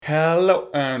Hello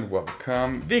and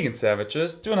welcome, vegan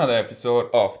savages, to another episode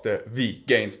of the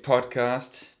Vegains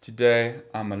podcast. Today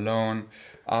I'm alone,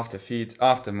 after feeds,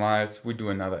 after miles, we do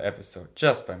another episode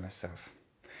just by myself.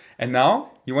 And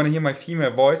now, you want to hear my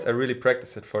female voice? I really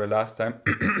practiced it for the last time.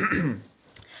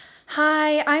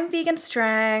 Hi, I'm Vegan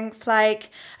Strength.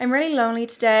 I'm really lonely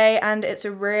today and it's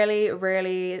a really,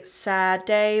 really sad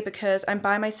day because I'm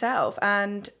by myself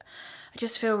and I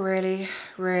just feel really,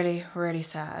 really, really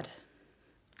sad.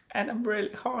 And I'm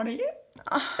really horny.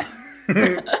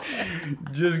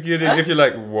 Just kidding. If you're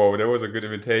like, whoa, that was a good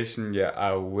invitation. Yeah,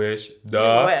 I wish.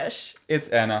 You wish. It's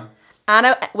Anna.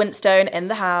 Anna Winstone in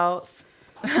the house.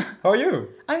 How are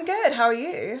you? I'm good. How are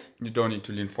you? You don't need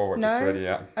to lean forward. No? It's ready,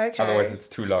 yeah. Okay. Otherwise, it's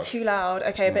too loud. Too loud.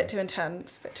 Okay, a bit too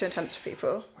intense. A bit too intense for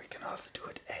people. We can also do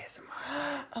it ASMR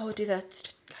style. Oh, we'll do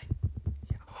that.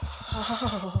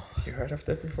 Have you heard of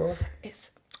that before?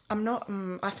 It's a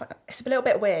little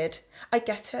bit weird. I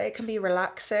get it. It can be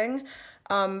relaxing.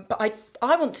 But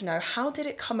I want to know, how did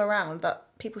it come around that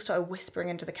people started whispering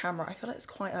into the camera? I feel like it's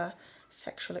quite a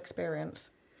sexual experience.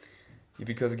 Yeah,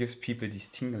 because it gives people this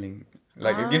tingling.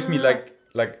 It gives me like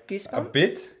Goosebumps? a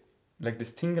bit, like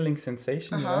this tingling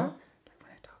sensation, you know? Like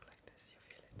when I talk like this, you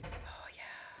feel it. Oh,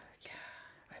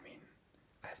 yeah. I mean,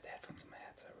 I have the headphones in my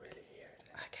head, so I really hear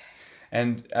it. Okay.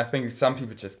 And I think some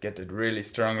people just get it really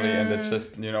strongly and it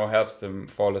just, helps them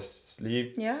fall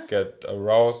asleep, Yeah. get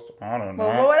aroused. I don't know.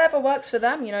 Well, whatever works for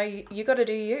them, you got to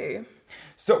do you.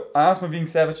 So I asked my Vegan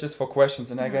Savages for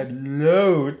questions and I got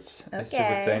loads, as you would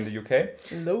Okay. say in the UK.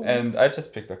 Loads. And I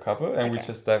just picked a couple and we Okay.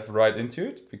 just dive right into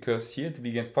it because here at the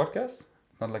Vegans podcast,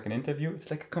 it's not like an interview,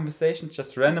 it's like a conversation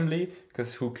just randomly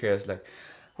because who cares? Like,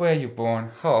 where are you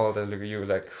born? How old are you?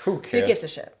 Like, who cares? Who gives a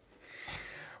shit?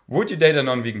 Would you date a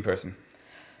non-vegan person?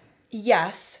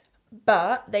 Yes,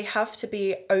 but they have to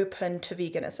be open to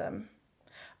veganism.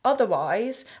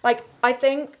 Otherwise, I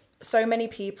think so many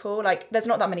people, there's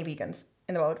not that many vegans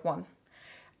in the world, one.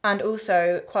 And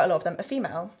also, quite a lot of them are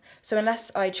female. So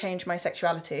unless I change my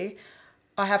sexuality,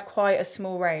 I have quite a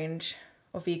small range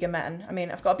of vegan men. I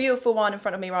mean, I've got a beautiful one in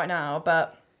front of me right now,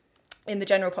 but in the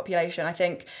general population, I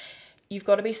think you've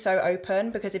got to be so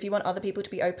open, because if you want other people to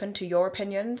be open to your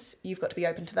opinions, you've got to be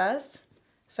open to theirs.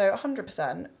 So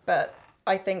 100%. But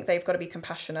I think they've got to be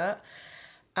compassionate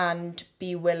and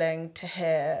be willing to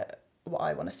hear what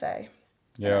I want to say.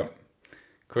 Yeah,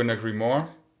 couldn't agree more.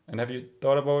 And have you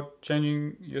thought about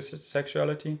changing your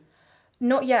sexuality?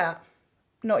 Not yet.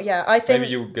 I think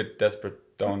Maybe you get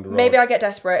desperate down the road. maybe I get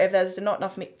desperate if there's not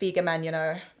enough vegan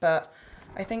men, But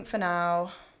I think for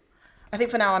now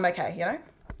I'm okay,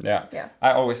 Yeah. Yeah.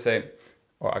 I always say,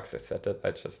 or Axel said that,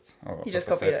 You just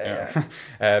also copied said,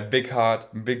 yeah. Big heart,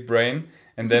 big brain.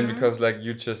 And then because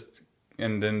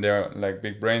and then they're like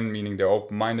big brain, meaning they're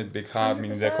open-minded, big heart,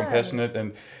 meaning they're 100%. compassionate.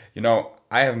 And,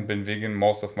 I haven't been vegan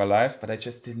most of my life, but I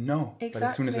just didn't know. But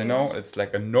as soon as I Exactly. know, it's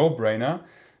like a no-brainer.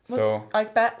 So I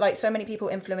bet so many people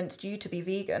influenced you to be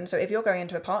vegan. So if you're going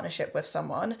into a partnership with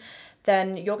someone,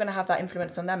 then you're going to have that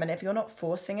influence on them. And if you're not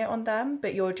forcing it on them,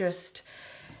 but you're just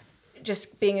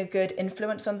being a good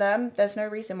influence on them, there's no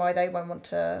reason why they won't want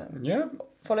to yeah,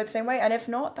 follow the same way. And if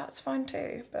not, that's fine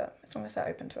too. But as long as they're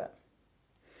open to it.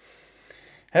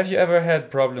 have you ever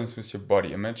had problems with your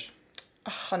body image?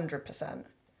 100%.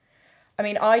 I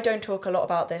mean, I don't talk a lot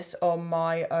about this on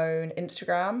my own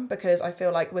Instagram because I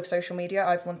feel like with social media,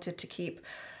 I've wanted to keep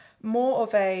more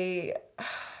of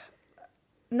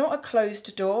not a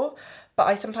closed door, but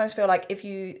I sometimes feel like if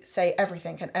you say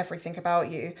everything about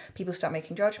you, people start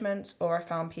making judgments, or I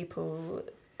found people,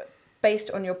 based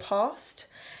on your past,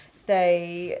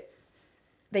 they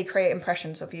create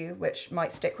impressions of you, which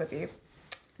might stick with you.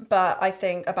 But I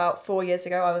think about 4 years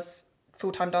ago, I was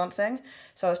full-time dancing.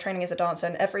 So I was training as a dancer,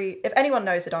 and if anyone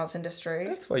knows the dance industry...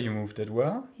 That's why you moved it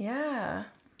well. Yeah,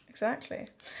 exactly.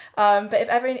 But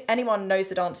if anyone knows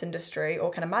the dance industry or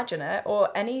can imagine it, or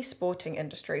any sporting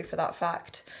industry for that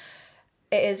fact,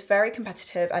 it is very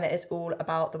competitive and it is all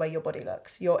about the way your body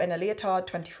looks. You're in a leotard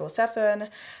 24/7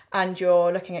 and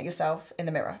you're looking at yourself in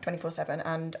the mirror 24/7.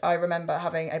 And I remember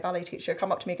having a ballet teacher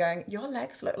come up to me going, "Your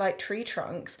legs look like tree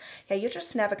trunks. Yeah, you're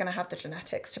just never going to have the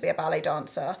genetics to be a ballet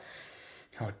dancer."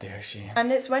 How dare she? And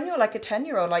it's when you're like a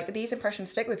 10-year-old, these impressions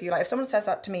stick with you. Like if someone says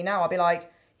that to me now, I'll be like,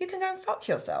 you can go and fuck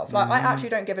yourself. I actually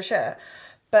don't give a shit.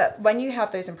 But when you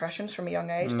have those impressions from a young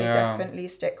age, they definitely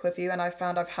stick with you. And I've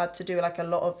found I've had to do a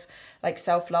lot of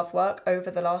self-love work over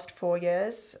the last 4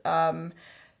 years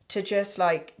to just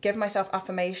give myself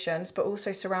affirmations, but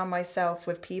also surround myself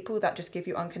with people that just give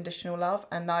you unconditional love.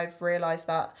 And I've realized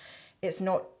that it's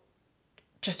not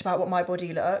just about what my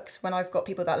body looks. When I've got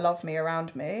people that love me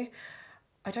around me,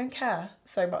 I don't care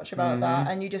so much about that.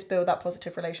 And you just build that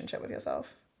positive relationship with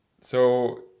yourself.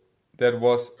 So that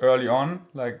was early on,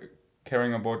 like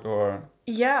caring about or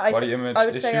body image I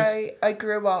would issues? say I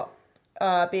grew up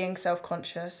being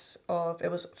self-conscious of,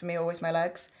 it was for me always my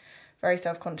legs. Very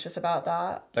self-conscious about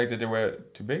that. Like that they were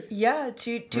too big? Yeah,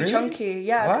 too Really? chunky.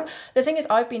 Yeah. What? The thing is,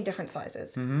 I've been different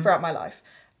sizes throughout my life,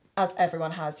 as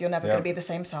everyone has. You're never going to Yep. be the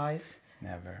same size.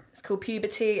 Never. It's called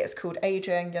puberty. It's called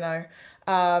aging. You know,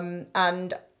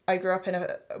 and I grew up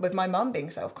with my mum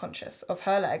being self-conscious of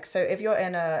her legs. So if you're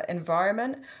in an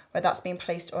environment where that's being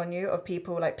placed on you of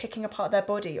people like picking apart their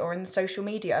body or in social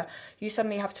media, you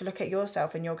suddenly have to look at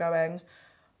yourself and you're going,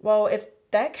 well, if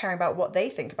they're caring about what they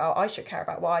think about, I should care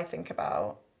about what I think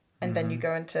about. And then you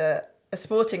go into a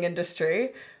sporting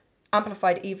industry,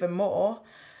 amplified even more.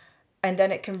 And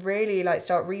then it can really like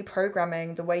start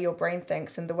reprogramming the way your brain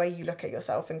thinks and the way you look at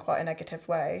yourself in quite a negative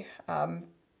way.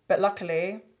 But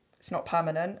luckily, it's not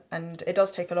permanent and it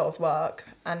does take a lot of work.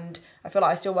 And I feel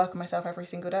like I still work on myself every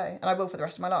single day and I will for the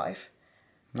rest of my life.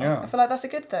 Yeah. I feel like that's a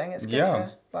good thing. It's good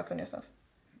to work on yourself.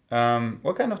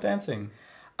 What kind of dancing?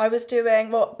 I was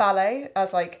doing, well, ballet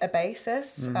as like a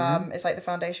basis. It's like the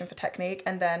foundation for technique,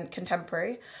 and then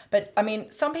contemporary. But I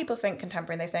mean, some people think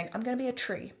contemporary and they think, I'm going to be a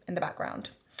tree in the background.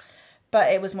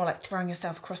 But it was more like throwing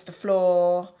yourself across the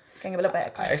floor, getting a little bit I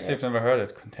aggressive. actually have never heard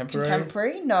it. Contemporary?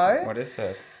 Contemporary? No. What is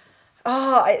that?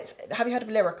 Have you heard of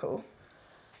lyrical?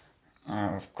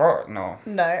 Of course, no.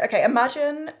 No. Okay,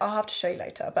 imagine, I'll have to show you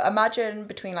later, but imagine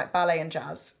between like ballet and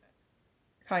jazz.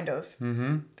 Kind of.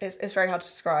 Mm-hmm. It's very hard to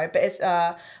describe, but it's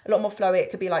a lot more flowy.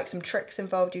 It could be like some tricks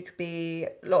involved. You could be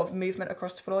a lot of movement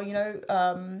across the floor. You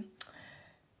know,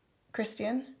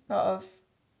 Christian, part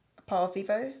of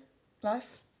Vivo Life.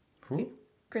 Who?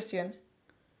 Christian.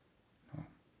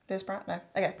 Lewis Pratt? No.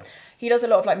 Okay. He does a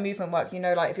lot of like movement work. You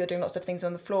know, like if you're doing lots of things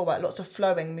on the floor work, lots of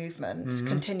flowing movements,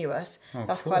 continuous. Oh,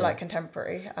 That's cool. quite like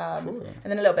contemporary. Cool.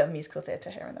 And then a little bit of musical theatre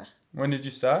here and there. When did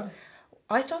you start?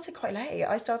 I started quite late.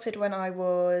 I started when I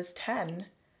was 10.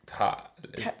 That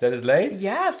is late?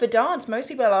 Yeah, for dance, most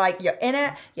people are like, you're in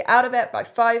it, you're out of it by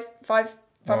 5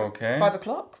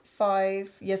 o'clock,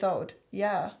 5 years old.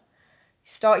 Yeah.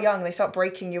 Start young, they start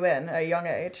breaking you in at a young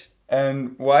age.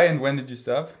 And why and when did you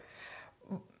stop?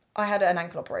 I had an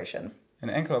ankle operation. An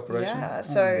ankle operation? Yeah,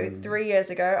 so 3 years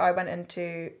ago, I went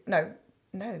into, no,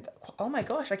 oh my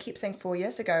gosh, I keep saying 4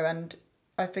 years ago, and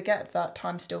I forget that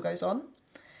time still goes on.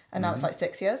 And now it's like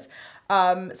 6 years.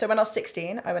 So when I was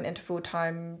 16, I went into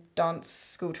full-time dance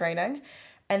school training.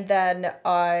 And then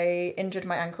I injured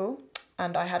my ankle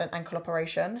and I had an ankle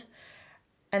operation.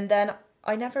 And then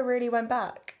I never really went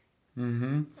back.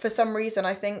 Mm-hmm. For some reason,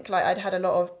 I think like I'd had a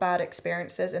lot of bad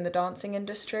experiences in the dancing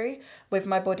industry with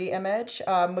my body image,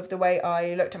 with the way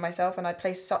I looked at myself, and I'd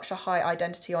placed such a high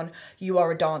identity on, you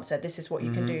are a dancer, this is what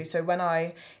you can do. So when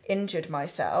I injured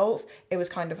myself, it was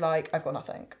kind of like, I've got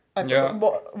nothing.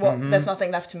 There's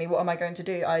nothing left to me. What am I going to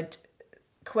do? I'd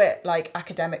quit like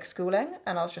academic schooling,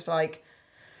 and I was just like,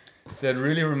 that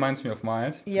really reminds me of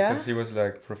Miles. Yeah. Because he was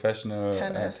like professional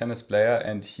Tennis. tennis player,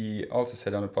 and he also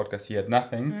said on the podcast he had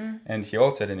nothing, and he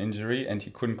also had an injury, and he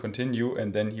couldn't continue,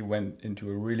 and then he went into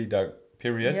a really dark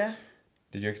period. Yeah.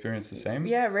 Did you experience the same?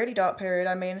 Yeah, really dark period.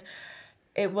 I mean,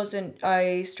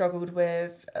 I struggled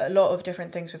with a lot of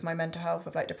different things with my mental health,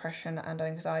 with like depression and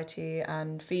anxiety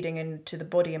and feeding into the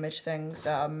body image things.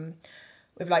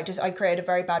 With like I created a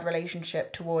very bad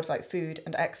relationship towards like food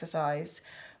and exercise,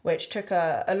 which took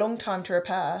a long time to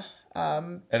repair.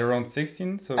 At around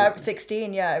 16? So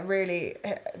 16, yeah, really.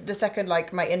 The second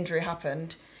like my injury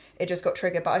happened, it just got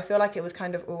triggered. But I feel like it was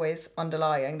kind of always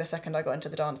underlying the second I got into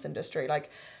the dance industry. Like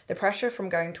the pressure from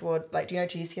going toward, like, do you know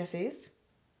GCSEs?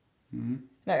 Mm-hmm.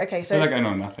 No, okay. So I feel like I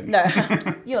know nothing. No,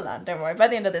 you'll learn, don't worry. By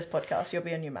the end of this podcast, you'll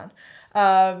be a new man.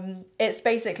 It's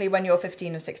basically when you're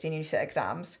 15 and 16, you sit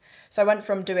exams. So I went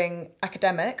from doing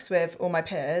academics with all my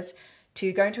peers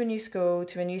to going to a new school,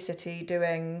 to a new city,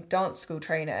 doing dance school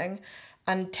training.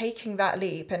 And taking that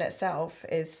leap in itself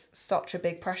is such a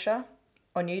big pressure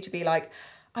on you to be like,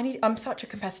 I'm such a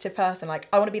competitive person. Like,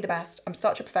 I want to be the best. I'm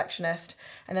such a perfectionist.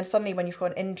 And then suddenly when you've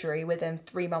got an injury within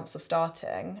 3 months of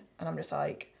starting, and I'm just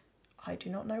like, I do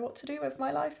not know what to do with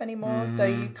my life anymore. So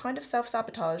you kind of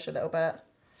self-sabotage a little bit.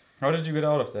 How did you get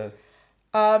out of that?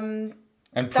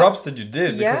 And props that you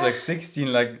did, because like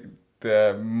 16, like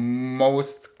the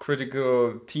most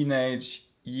critical teenage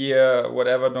year,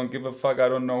 whatever, don't give a fuck, I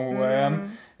don't know who I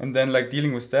am. And then like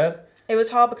dealing with that. It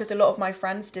was hard because a lot of my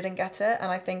friends didn't get it.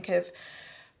 And I think if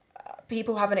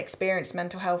people haven't experienced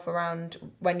mental health around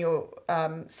when you're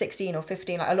 16 or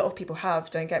 15, like a lot of people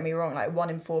have, don't get me wrong, like 1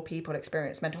 in 4 people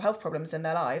experience mental health problems in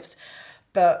their lives.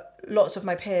 But lots of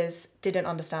my peers didn't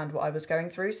understand what I was going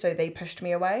through, so they pushed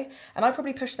me away. And I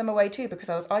probably pushed them away too because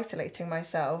I was isolating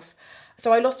myself.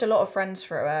 So I lost a lot of friends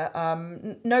through it.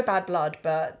 No bad blood,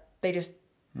 but they just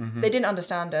they didn't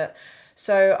understand it.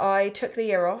 So I took the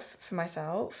year off for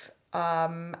myself,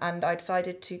 and I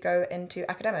decided to go into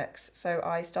academics. So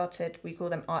I started, we call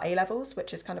them our A levels,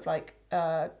 which is kind of like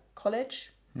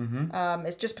college.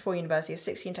 It's just before university, it's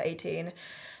 16 to 18.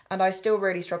 And I still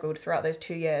really struggled throughout those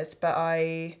 2 years, but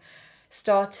I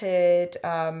started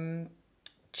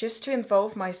just to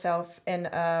involve myself in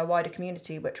a wider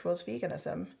community, which was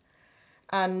veganism.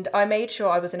 And I made sure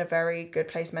I was in a very good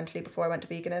place mentally before I went to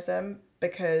veganism,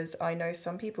 because I know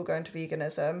some people go into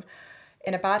veganism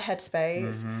in a bad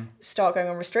headspace, start going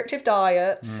on restrictive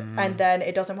diets, and then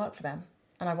it doesn't work for them.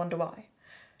 And I wonder why.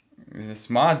 It's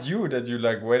smart you that you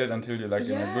like waited until you're like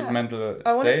in a good mental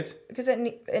state. Because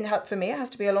for me, it has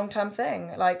to be a long-term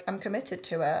thing. Like, I'm committed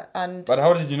to it. But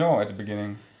how did you know at the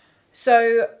beginning?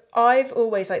 So I've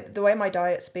always, like, the way my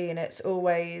diet's been,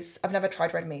 I've never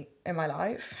tried red meat in my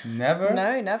life. Never?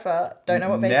 No, never. Don't know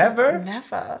what bacon. Never?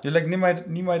 Never. You're like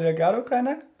Nimai Delgado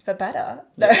kinda? For better.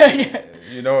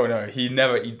 No. No, he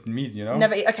never eat meat, you know?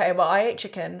 Never eat. Okay, well, I ate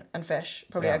chicken and fish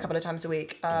probably a couple of times a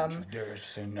week. Don't you dare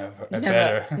say never.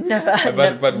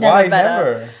 Never. But why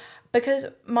never? Because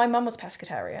my mum was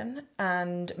pescatarian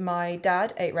and my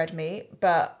dad ate red meat,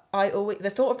 but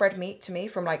the thought of red meat to me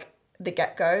from like the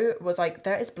get-go was like,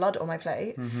 there is blood on my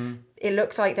plate. It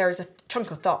looks like there is a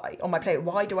chunk of thigh on my plate.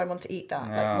 Why do I want to eat that?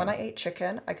 Like, when I ate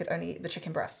chicken, I could only eat the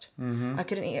chicken breast. I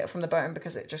couldn't eat it from the bone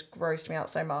because it just grossed me out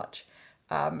so much.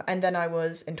 And then I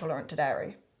was intolerant to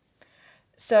dairy.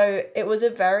 So it was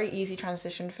a very easy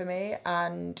transition for me,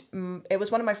 and it was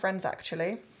one of my friends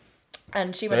actually.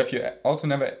 And she went. Have you also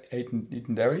never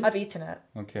eaten dairy? I've eaten it.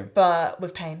 Okay. But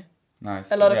with pain.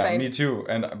 Nice. A lot of pain. Me too.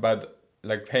 But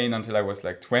like pain until I was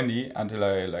like 20, until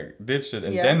I like ditched it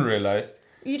and then realized.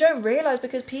 You don't realize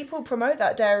because people promote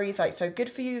that dairy is like so good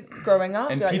for you growing up.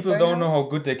 And people don't know how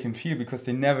good they can feel because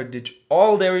they never ditch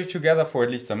all dairy together for at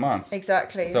least a month.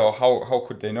 Exactly. So how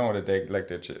could they know that they like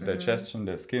their digestion,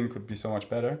 their skin could be so much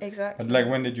better? Exactly. But like,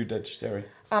 when did you ditch dairy?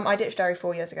 I ditched dairy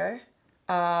 4 years ago.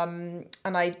 And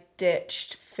I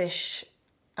ditched fish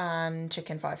and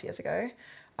chicken 5 years ago.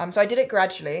 So I did it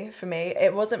gradually. For me,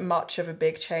 it wasn't much of a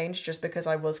big change just because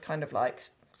I was kind of like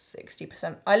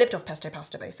 60%. I lived off pesto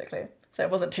pasta basically, so it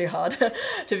wasn't too hard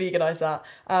to veganize that.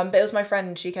 But it was my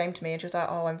friend. She came to me and she was like,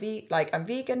 "Oh, I'm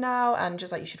vegan now," and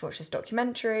just like, "You should watch this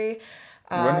documentary."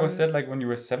 When was that? Like when you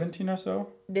were 17 or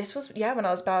so? This was when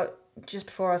I was about just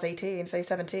before I was 18, so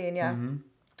 17. Yeah.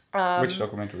 Which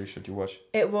documentary should you watch?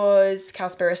 It was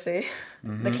Cowspiracy,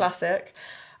 the classic,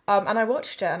 and I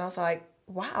watched it and I was like,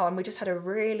 wow. And we just had a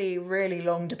really, really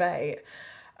long debate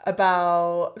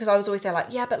about, because I was always saying like,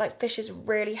 yeah, but like fish is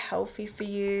really healthy for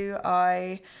you.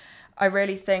 I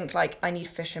really think like I need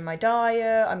fish in my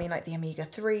diet. I mean, like the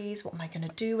omega-3s, what am I going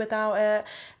to do without it?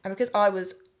 And because I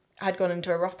had gone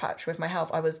into a rough patch with my health,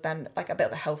 I was then like a bit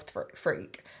of a health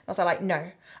freak. I was like,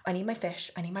 no, I need my fish,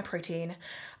 I need my protein,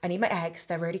 I need my eggs,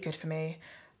 they're really good for me.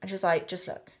 And she was like,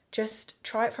 just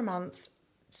try it for a month,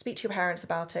 speak to your parents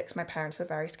about it, because my parents were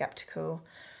very skeptical.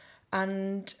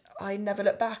 And I never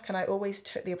looked back, and I always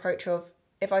took the approach of,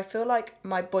 if I feel like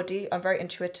my body, I'm very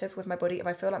intuitive with my body, if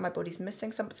I feel like my body's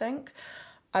missing something,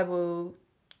 I will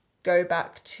go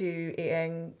back to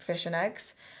eating fish and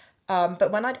eggs.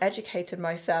 But when I'd educated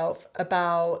myself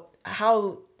about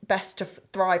how best to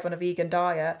thrive on a vegan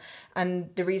diet and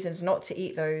the reasons not to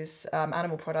eat those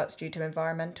animal products due to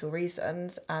environmental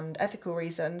reasons and ethical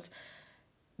reasons,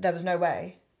 there was no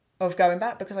way of going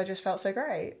back because I just felt so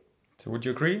great. So would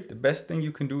you agree? The best thing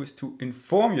you can do is to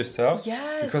inform yourself.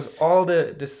 Yes. Because all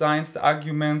the science, the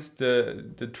arguments,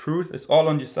 the truth is all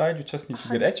on your side. You just need to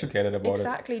get educated about it.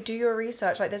 Exactly. Do your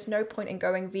research. Like, there's no point in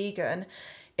going vegan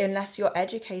unless you're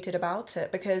educated about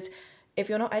it. Because if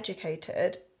you're not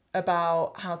educated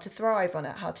about how to thrive on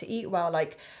it, how to eat well,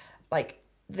 like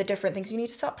the different things you need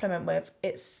to supplement with,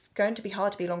 it's going to be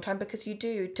hard to be a long time, because you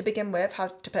do, to begin with,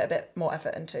 have to put a bit more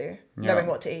effort into knowing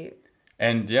what to eat.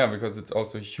 And because it's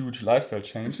also a huge lifestyle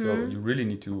change, so you really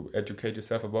need to educate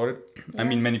yourself about it. Yeah. I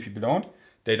mean, many people don't.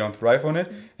 They don't thrive on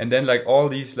it. And then like all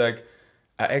these like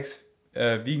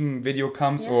vegan video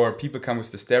comes, or people come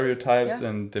with the stereotypes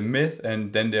and the myth,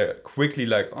 and then they're quickly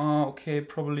like, oh, okay,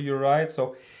 probably you're right.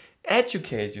 So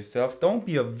educate yourself. Don't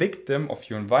be a victim of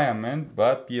your environment,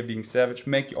 but be a vegan savage.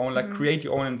 Make your own, create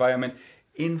your own environment.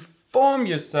 Inform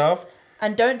yourself.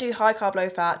 And don't do high carb, low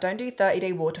fat. Don't do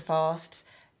 30-day water fasts.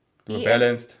 Do a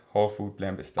balanced, whole food,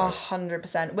 plant-based diet.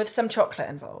 100%. With some chocolate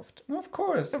involved. Of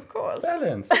course. Of course.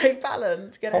 Balance.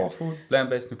 Balance. Whole food,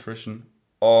 plant-based nutrition.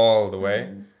 all the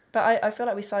way. But I feel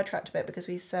like we sidetracked a bit because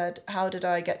we said, how did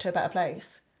I get to a better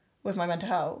place with my mental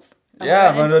health? And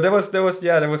Yeah, we went but that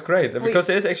was great because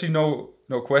there is actually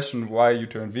no question why you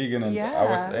turned vegan, and I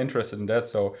was interested in that,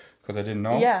 so because I didn't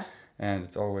know. Yeah. And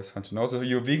it's always fun to know. So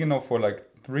you're vegan now for like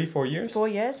 3-4 years? 4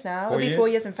 years now. 4 It'll be years? 4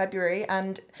 years in February,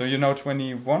 and So you're now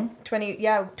 21?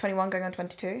 21 going on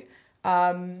 22.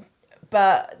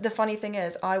 But the funny thing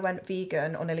is, I went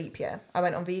vegan on a leap year. I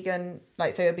went on vegan,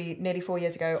 so it'll be nearly 4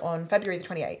 years ago on February the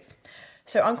 28th.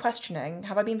 So I'm questioning,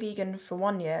 have I been vegan for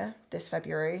 1 year this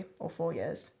February or 4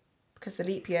 years? Because the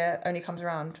leap year only comes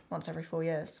around once every 4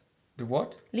 years. The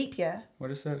what? Leap year.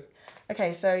 What is that?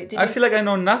 Okay, so I feel like I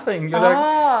know nothing.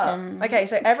 You're okay,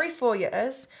 so every 4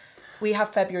 years, we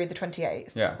have February the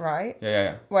 28th, Yeah. right?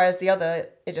 Yeah. Whereas the other,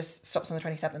 it just stops on the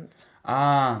 27th.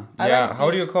 Yeah. How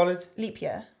do you call it? Leap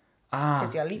year.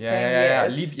 Because you're leaping yeah.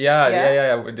 years.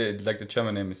 Yeah. Like the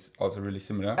German name is also really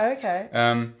similar. Okay.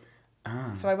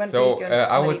 So I went So vegan. I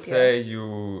on a would leap year. say you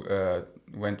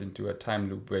went into a time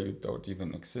loop where you don't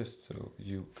even exist, so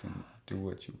you can do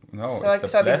what you know.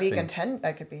 So I've been vegan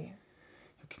I could be.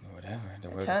 You can do whatever. The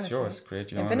world Eternity. is yours.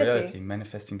 Create your Infinity. own reality.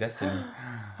 Manifesting destiny.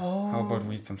 How about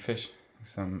we eat some fish?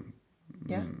 Some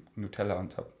Nutella on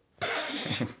top.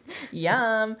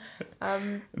 Yum.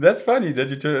 That's funny that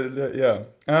you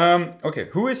okay,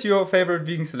 who is your favorite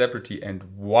vegan celebrity and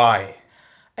why?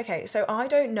 Okay, so I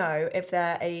don't know if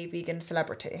they're a vegan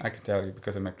celebrity. I can tell you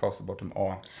because I make posts about them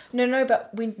all. No, but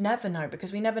we never know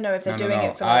because we never know if they're doing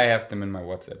it for. I have them in my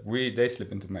WhatsApp. They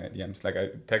slip into my DMs. Like I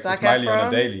text Zac Smiley Efron? on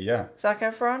a daily. Yeah. Zac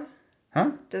Efron?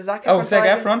 Huh? Does Zac Efron? Oh, Zac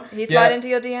Efron. He slide into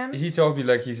your DMs? He told me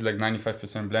like he's like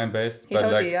 95% plant based. He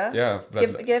told you, yeah. Yeah.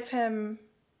 But give him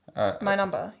my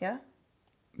number, yeah.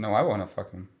 No, I wanna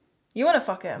fuck him. You wanna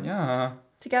fuck him? Yeah.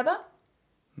 Together?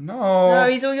 No,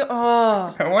 he's all your.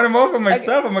 Oh. I want him all for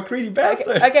myself. I'm a greedy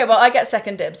bastard. Okay, well, I get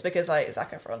second dibs because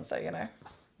Zac Efron, so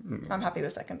I'm happy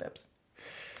with second dibs.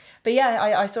 But yeah,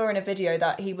 I saw in a video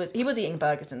that he was eating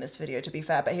burgers in this video, to be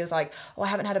fair, but he was like, oh, I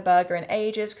haven't had a burger in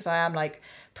ages because I am like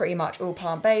pretty much all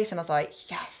plant-based. And I was like,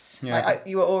 yes. Yeah.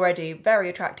 You were already very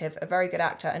attractive, a very good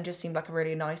actor, and just seemed like a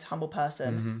really nice, humble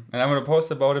person. Mm-hmm. And I'm going to post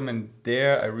about him, and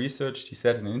there I researched, he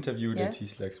said in an interview that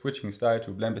he's like switching his diet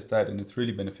to a plant-based diet, and it's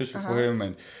really beneficial for him,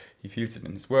 and he feels it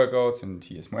in his workouts, and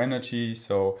he has more energy,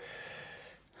 so...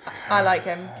 I like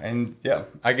him. And yeah,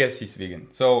 I guess he's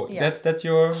vegan. So that's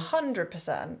your...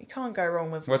 100%. You can't go wrong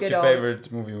with What's your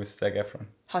favorite movie with Zac Efron?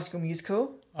 High School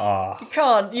Musical. You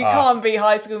can't beat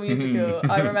High School Musical.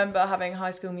 I remember having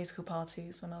High School Musical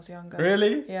parties when I was younger.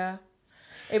 Really? Yeah.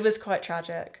 It was quite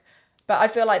tragic. But I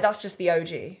feel like that's just the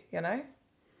OG,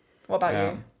 What about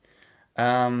you?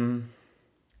 I don't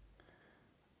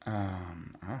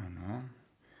know.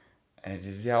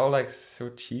 They're all like so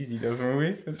cheesy, those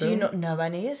movies. Do you not know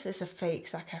any? Is this a fake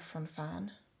Zac Efron fan?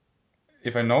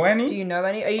 If I know any? Do you know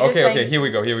any? Are you just saying... Okay, here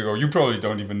we go. You probably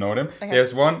don't even know them. Okay.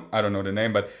 There's one, I don't know the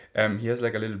name, but he has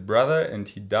like a little brother and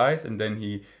he dies and then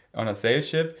he, on a sail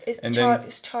ship. Is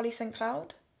Charlie St.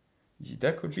 Cloud? Yeah,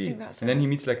 that could be. And then he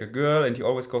meets like a girl and he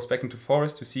always goes back into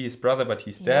forest to see his brother, but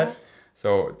he's dead.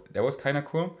 So that was kind of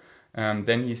cool.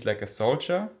 Then he's like a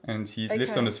soldier and he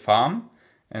lives on his farm.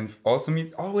 And also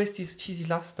meets always these cheesy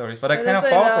love stories, but I kind of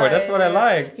fall for it. That's what I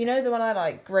like. You know the one I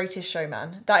like, Greatest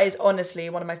Showman. That is honestly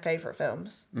one of my favourite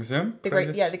films. Museum? The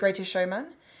Greatest Showman.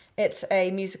 It's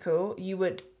a musical.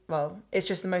 It's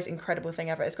just the most incredible thing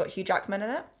ever. It's got Hugh Jackman in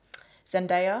it,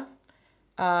 Zendaya,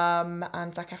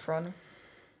 and Zac Efron.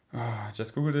 I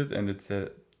just googled it and it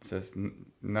says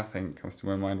nothing comes to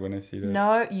my mind when I see that.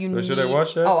 No, should I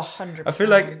watch it? Oh, 100%. I feel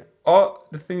like all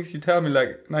the things you tell me,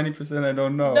 like 90% I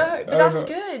don't know. No, but that's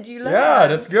good. You learn. Yeah,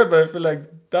 that's good, but I feel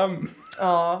like dumb.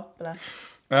 Oh, bless.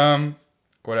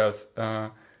 What else?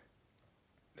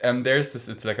 There's this.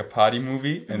 It's like a party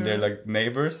movie, and they're like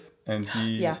neighbors, and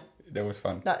that was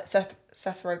fun. That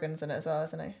Seth Rogen's in it as well,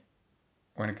 isn't he?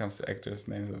 When it comes to actors'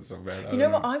 names, I'm so bad. You know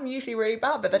what? I'm usually really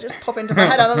bad, but they just pop into my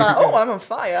head, and I'm like, oh, I'm on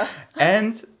fire.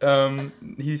 And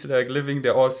he's like living.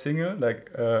 They're all single, like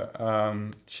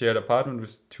shared apartment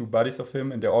with two buddies of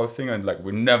him, and they're all single, and like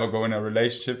we never go in a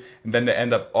relationship, and then they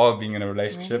end up all being in a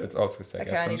relationship. Really? It's also with Zac Efron.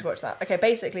 Okay, I need to watch that. Okay,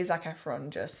 basically Zac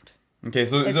Efron just. Okay,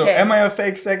 so am I a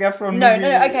fake Zac Efron? No, movie?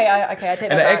 okay, I take that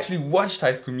back. And I actually watched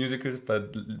High School Musicals,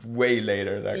 but way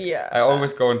later. Like, I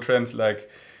always go in trends like,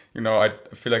 I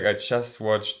feel like I just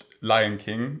watched Lion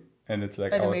King, and it's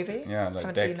like a movie. Yeah,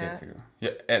 like decades ago.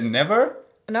 Yeah, and never.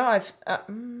 No, I've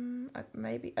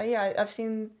maybe I've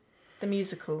seen the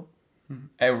musical on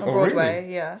Broadway.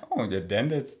 Really? Yeah. Oh, then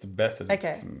that's the best that it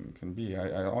can be.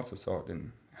 I also saw it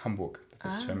in Hamburg.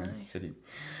 That's a German city.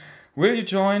 Will you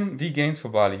join Vegans for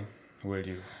Bali? Will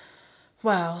you?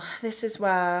 Well, this is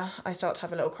where I start to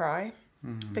have a little cry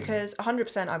because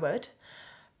 100% I would.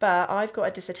 But I've got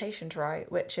a dissertation to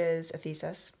write, which is a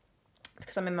thesis,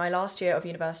 because I'm in my last year of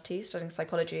university studying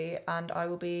psychology and I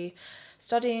will be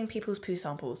studying people's poo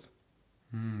samples.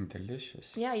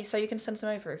 Delicious. Yeah, so you can send some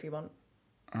over if you want.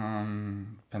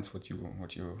 Depends what you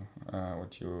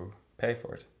pay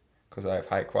for it, because I have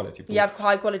high quality poop. You have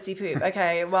high quality poop.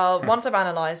 Okay, well, once I've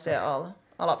analysed it, I'll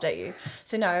update you.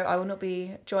 So no, I will not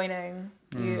be joining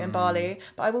you in Bali,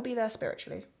 but I will be there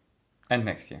spiritually. And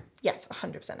next year. Yes,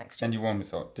 100% next year. And you won't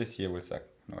miss out. This year will suck.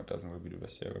 No, it doesn't. Will be the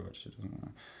best year ever.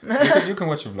 But you can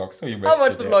watch the vlogs. So you I'll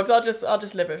watch the vlogs. I'll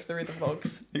just live it through the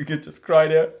vlogs. You can just cry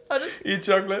there. I'll just eat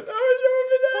chocolate.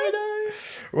 I know.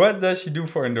 What does she do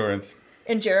for endurance?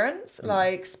 Endurance,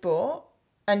 like sport.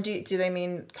 And do they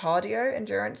mean cardio,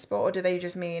 endurance, sport, or do they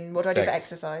just mean what do I do for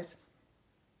exercise?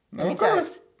 No, of course.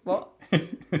 Sex. What?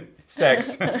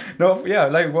 Sex. No, yeah,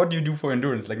 like what do you do for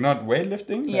endurance? Like not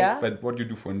weightlifting, yeah, but what do you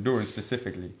do for endurance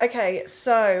specifically? Okay,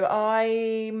 so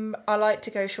I like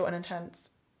to go short and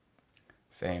intense.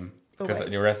 Same, because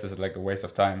the rest is like a waste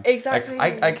of time. Exactly.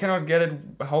 Like, I cannot get it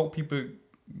how people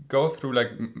go through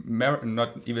like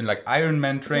not even like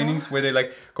Ironman trainings where they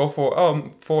like go for a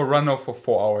run for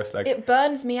 4 hours. Like it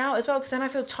burns me out as well because then I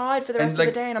feel tired for the rest of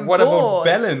the day and I'm what bored.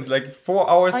 About balance? Like 4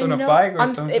 hours on a bike or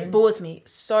something? It bores me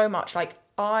so much. Like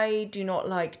I do not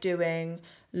like doing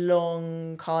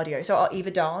long cardio, so I'll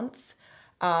either dance.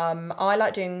 I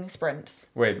like doing sprints.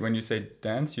 Wait, when you say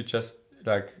dance, you just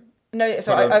like no.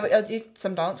 So I'll do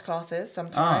some dance classes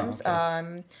sometimes.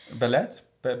 Okay. Ballet.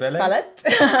 Ballet.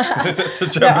 That's a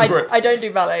German word. I don't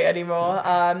do ballet anymore.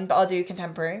 But I'll do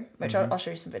contemporary, which I'll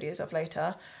show you some videos of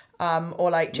later.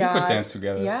 Or like jazz. We could dance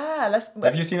together. Yeah,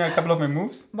 Have you seen a couple of my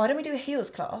moves? Why don't we do a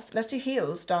heels class? Let's do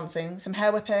heels dancing, some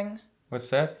hair whipping. What's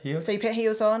that? Heels? So you put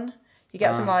heels on, you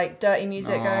get some like dirty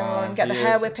music going on, get the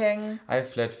hair whipping. I have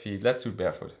flat feet. Let's do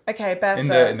barefoot. Okay,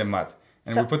 barefoot. In the mud.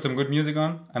 And we put some good music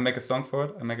on. I make a song for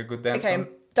it. I make a good dance song.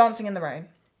 Dancing in the rain.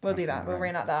 We'll do that. We'll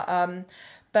reenact that.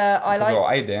 But I like. So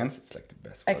I dance. It's like the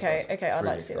best. Okay, I'd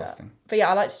like to do that. But yeah,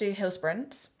 I like to do hill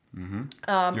sprints.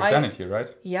 Mm-hmm. You've done it here,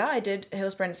 right? Yeah, I did hill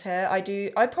sprints here.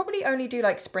 I probably only do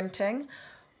like sprinting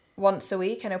once a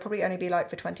week, and it'll probably only be like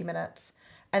for 20 minutes.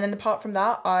 And then apart from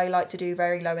that, I like to do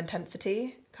very low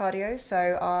intensity cardio.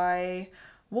 So I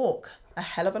walk a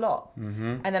hell of a lot.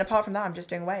 Mm-hmm. And then apart from that, I'm just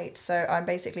doing weights. So I'm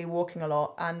basically walking a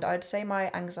lot. And I'd say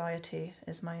my anxiety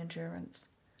is my endurance.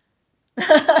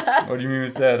 What do you mean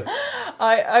with that?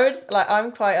 I would like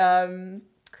I'm quite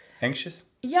anxious?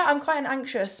 Yeah, I'm quite an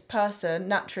anxious person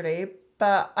naturally,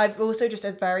 but I've also just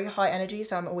a very high energy,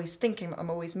 so I'm always thinking, I'm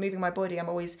always moving my body, I'm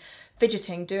always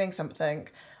fidgeting, doing something.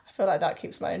 I feel like that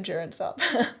keeps my endurance up.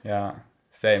 Yeah,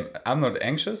 same. I'm not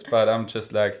anxious, but I'm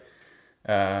just like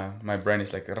my brain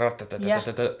is like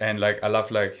and like I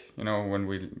love like, you know, when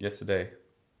we yesterday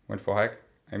went for a hike,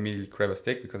 I immediately grab a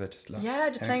stick because I just love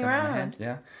just playing around.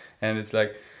 Yeah, and it's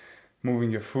like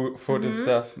moving your foot and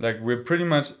stuff. Like we're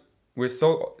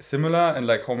so similar in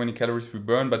like how many calories we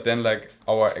burn, but then like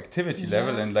our activity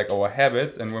level and like our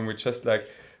habits, and when we're just like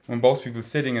when both people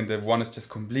sitting and the one is just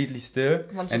completely still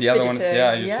and the other one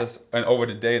is just, and over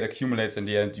the day it accumulates, in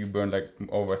the end you burn like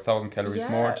over 1,000 calories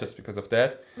more just because of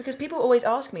that. Because people always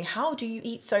ask me, how do you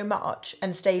eat so much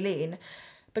and stay lean?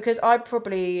 Because I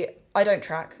don't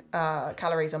track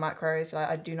calories or macros. Like,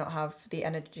 I do not have the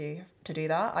energy to do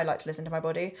that. I like to listen to my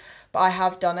body. But I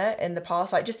have done it in the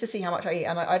past, like just to see how much I eat.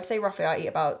 And I'd say roughly I eat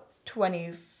about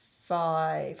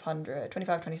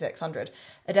 2,600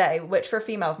 a day, which for a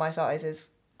female of my size is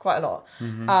quite a lot.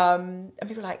 Mm-hmm. And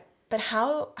people are like, but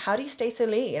how do you stay so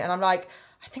lean? And I'm like,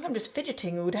 I think I'm just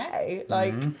fidgeting all day.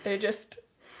 Like, it just...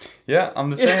 Yeah,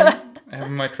 I'm the same.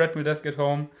 Having my treadmill desk at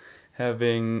home,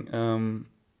 having...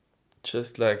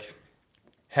 just like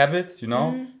habits, you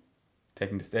know,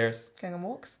 taking the stairs, going on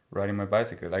walks, riding my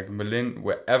bicycle. Like in Berlin,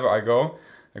 wherever I go,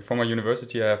 like for my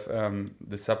university, I have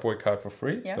the subway card for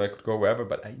free, so I could go wherever.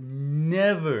 But I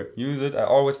never use it. I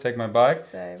always take my bike.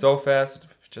 So fast, it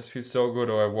just feels so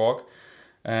good. Or I walk,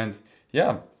 and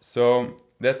so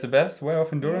that's the best way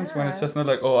of endurance when it's just not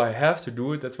like, oh, I have to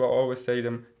do it. That's why I always say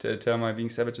tell my Being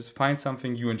Savages, find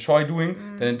something you enjoy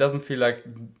doing, then it doesn't feel like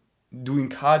doing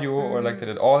cardio or like that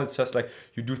at all. It's just like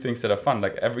you do things that are fun.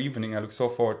 Like every evening I look so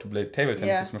forward to play table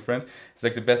tennis with my friends. It's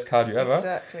like the best cardio ever.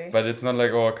 Exactly. But it's not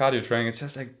like cardio training. It's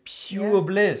just like pure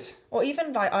bliss. Or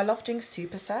even like I love doing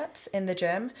supersets in the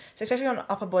gym. So especially on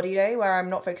upper body day where I'm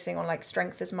not focusing on like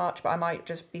strength as much, but I might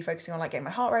just be focusing on like getting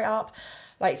my heart rate up.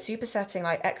 Like supersetting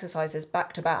like exercises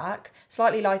back to back,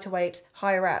 slightly lighter weight,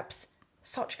 higher reps.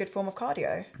 Such a good form of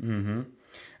cardio. Mm-hmm.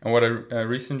 And what I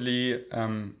recently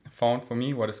found for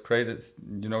me what is great is,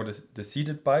 you know, the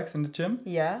seated bikes in the gym.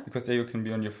 Yeah. Because there you can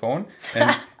be on your phone.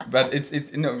 And but it's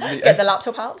you know, Get the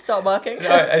laptop out, start working.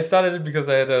 I started it because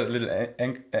I had a little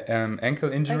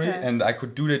ankle injury, Okay. and I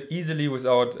could do that easily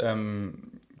without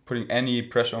putting any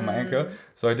pressure on my ankle.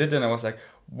 So I did it, and I was like,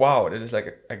 wow, that is like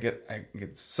I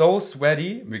get so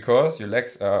sweaty because your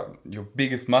legs are your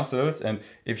biggest muscles, and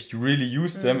if you really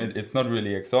use them, it's not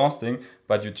really exhausting,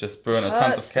 but you just burn a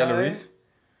tons of Hurts, calories.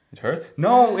 It hurt?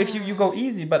 No, if you go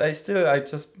easy, but I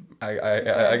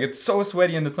get so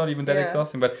sweaty and it's not even that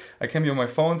exhausting. But I can be on my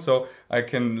phone, so I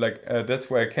can like that's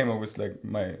where I came up with like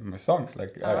my songs.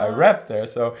 Like I rap there,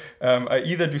 so I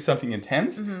either do something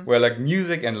intense where like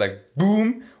music and like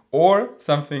boom, or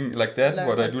something like that Low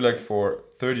what I do intensity. like for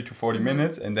 30 to 40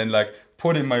 minutes, and then like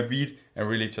put in my beat and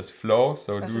really just flow.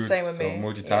 So That's do the same with so me,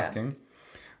 multitasking,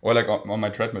 or like on my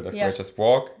treadmill. That's where I Yeah. just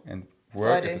walk and That's what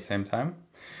I work at do. the same time.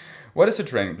 What is your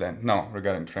training plan? No,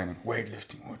 regarding training.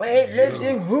 Weightlifting. What do you do?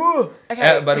 Weightlifting, whoo!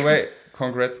 Okay. By the way,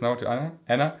 congrats now to Anna.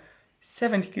 Anna,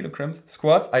 70 kilograms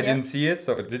squats. I didn't see it.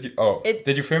 So did you? Oh,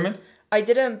 did you film it? I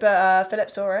didn't, but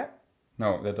Philip saw it.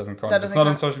 No, that doesn't count. That It's doesn't not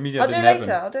on count. social media. I'll It do it didn't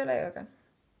later. happen. I'll do it later again.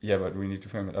 Yeah, but we need to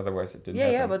film it. Otherwise, it didn't Yeah,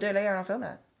 happen. we'll do it later and I'll film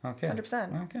it. Okay.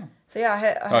 100%. Okay. So yeah, I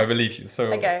hit. Oh, I believe you. So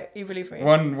Okay, you believe me.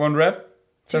 one rep.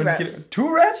 2 70 reps.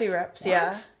 2 reps. 2 reps. What?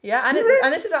 Yeah. Yeah, and 2 reps?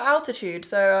 and this is at altitude,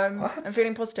 so What? I'm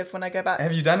feeling positive when I go back.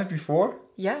 Have you done it before?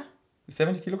 Yeah.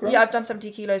 70 kilograms? Yeah, I've done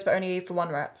 70 kilos, but only for 1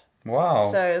 rep.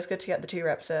 Wow. So it was good to get the 2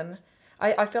 reps in.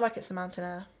 I feel like it's the mountain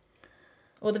air.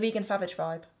 Or the vegan savage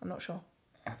vibe. I'm not sure.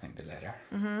 I think the latter.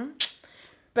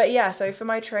 But yeah, so for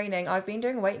my training, I've been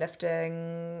doing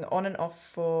weightlifting on and off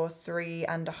for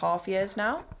 3.5 years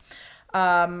now.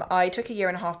 I took a 1.5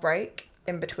 year break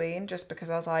in between just because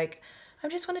I was like, I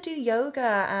just want to do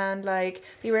yoga and like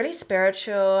be really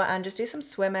spiritual and just do some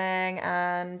swimming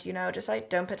and, you know, just like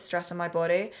don't put stress on my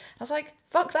body. I was like,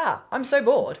 fuck that. I'm so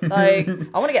bored. Like,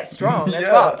 I want to get strong as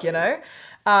Yeah. fuck, you know?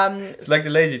 It's like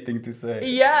the lazy thing to say.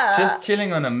 Yeah. Just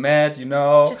chilling on a mat, you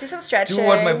know. Just do some stretching. Do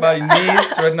what my body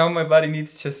needs. Right now, my body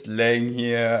needs just laying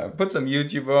here. Put some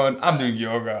YouTube on. I'm doing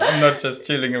yoga. I'm not just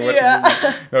chilling and watching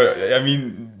Yeah. movies. No, I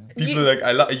mean, people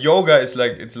yoga is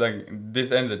like, it's like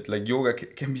this ended. Like yoga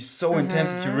can be so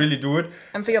intense if you really do it.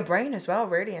 And for your brain as well,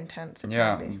 really intense. It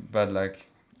Yeah, can be. but like,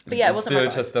 But yeah, it it wasn't still my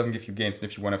vibe. just doesn't give you gains. And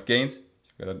if you want to have gains,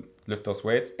 you gotta lift those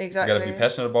weights. Exactly. You gotta be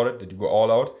passionate about it. That you go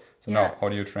all out. So now, Yes. how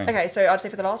do you train? Okay, so I'd say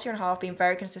for the last 1.5 years, been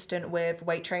very consistent with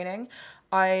weight training.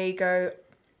 I go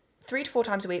 3 to 4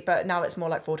 times a week, but now it's more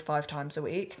like 4 to 5 times a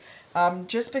week.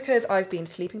 Just because I've been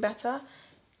sleeping better,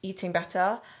 eating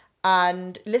better,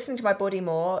 and listening to my body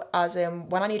more, as in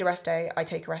when I need a rest day, I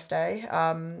take a rest day.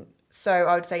 So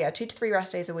I would say, 2 to 3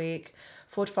 rest days a week,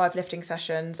 4 to 5 lifting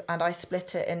sessions, and I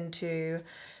split it into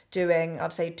doing,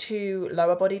 I'd say, 2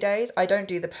 lower body days. I don't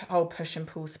do the whole push and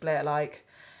pull split like...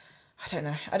 I don't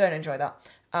know. I don't enjoy that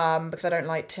because I don't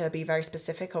like to be very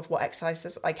specific of what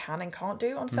exercises I can and can't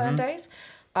do on certain days.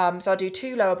 So I do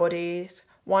 2 lower bodies,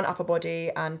 1 upper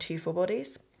body, and 2 full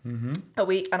bodies a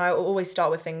week. And I always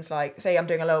start with things like, say I'm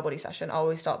doing a lower body session, I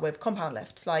always start with compound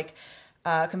lifts like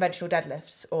conventional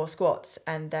deadlifts or squats,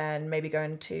 and then maybe go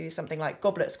into something like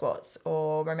goblet squats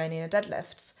or Romanian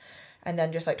deadlifts. And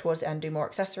then just like towards the end, do more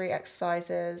accessory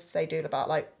exercises. Say do about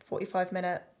like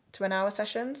 45-minute to an hour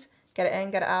sessions. Get it in,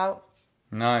 get it out.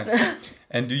 Nice.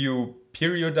 And do you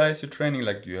periodize your training?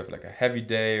 Like, do you have like a heavy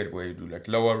day where you do like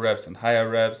lower reps and higher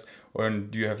reps? Or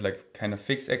do you have like kind of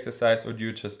fixed exercise? Or do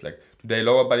you just like today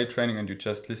lower body training and you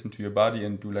just listen to your body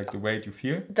and do like the weight you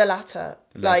feel? The latter.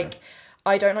 The latter. Like,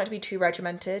 I don't like to be too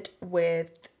regimented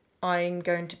with, I'm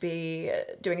going to be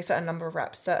doing a certain number of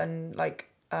reps, certain like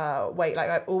weight. Like,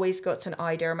 I've always got an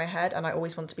idea in my head and I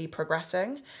always want to be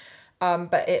progressing.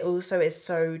 But it also is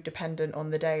so dependent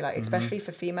on the day, like especially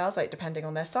for females, like depending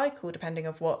on their cycle, depending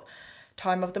of what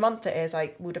time of the month it is,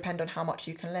 like will depend on how much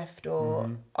you can lift. Or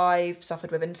I've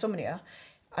suffered with insomnia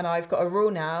and I've got a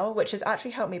rule now, which has actually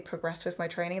helped me progress with my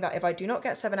training, that if I do not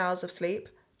get 7 hours of sleep,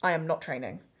 I am not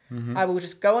training. I will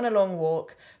just go on a long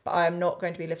walk, but I am not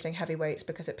going to be lifting heavy weights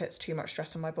because it puts too much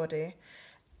stress on my body.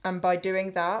 And by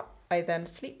doing that, I then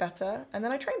sleep better and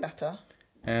then I train better.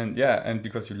 And yeah, and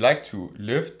because you like to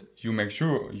lift, you make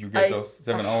sure you get those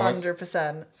 7 hours.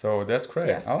 100%. So that's great.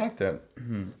 Yeah. I like that.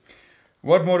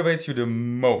 What motivates you the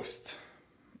most?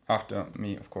 After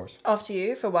me, of course. After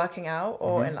you, for working out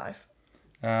or in life?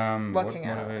 What Working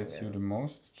out, motivates yeah. you the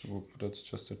most? Well, that's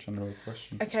just a general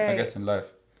question. Okay. I guess in life.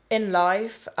 In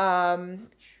life,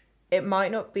 it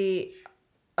might not be...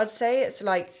 I'd say it's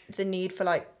like the need for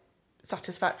like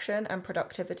satisfaction and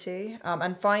productivity,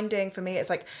 and finding, for me, it's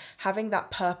like having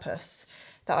that purpose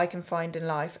that I can find in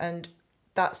life. And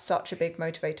that's such a big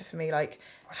motivator for me. Like,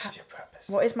 What is your purpose?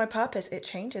 what is my purpose? It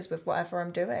changes with whatever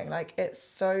I'm doing. Like, it's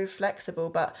so flexible.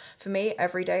 But for me,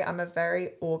 every day I'm a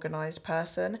very organized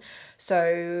person.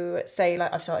 So say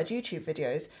like I've started YouTube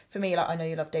videos. For me, like I know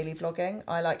you love daily vlogging.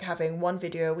 I like having one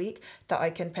video a week that I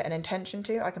can put an intention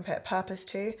to, I can put a purpose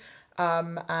to,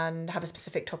 and have a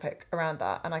specific topic around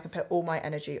that, and I can put all my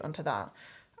energy onto that.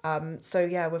 So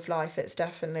yeah, with life, it's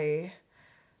definitely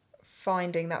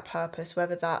finding that purpose,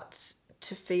 whether that's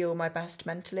to feel my best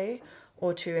mentally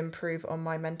or to improve on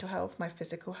my mental health, my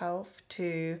physical health,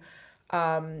 to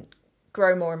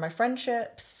grow more in my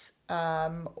friendships,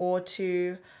 or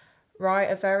to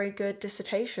write a very good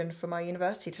dissertation for my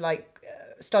university, to like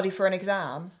study for an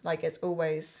exam. Like, it's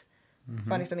always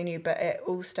finding something new, but it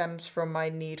all stems from my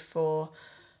need for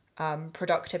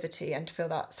productivity and to feel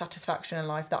that satisfaction in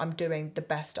life that I'm doing the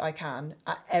best I can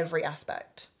at every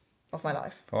aspect of my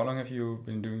life. For how long have you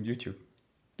been doing YouTube?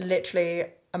 Literally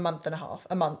a month and a half.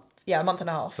 A month and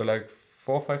a half. So like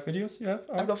 4 or 5 videos you have?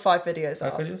 I've got 5 videos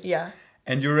 5 up. videos? Yeah.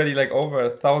 And you're already like over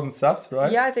 1,000 subs,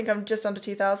 right? Yeah, I think I'm just under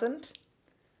 2,000.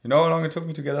 You know how long it took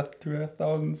me to get up to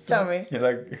 1,000 subs? Tell me. Yeah,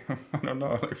 like, I don't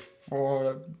know, like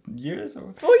 4 years?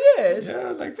 Or... 4 years? Yeah,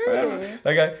 like Really? forever.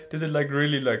 Like I did it like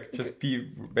really like just be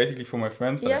basically for my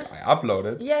friends, but Yeah. I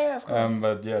uploaded. Yeah, of course.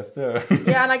 But yeah, still.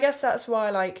 Yeah, and I guess that's why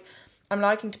like I'm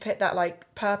liking to pick that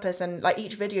like purpose, and like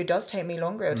each video does take me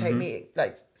longer. It'll take me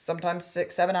like sometimes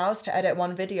 6-7 hours to edit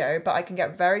one video, but I can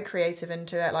get very creative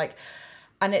into it. Like,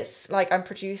 and it's like I'm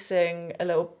producing a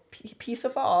little piece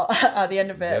of art at the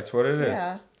end of it. That's what it is.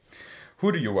 Yeah.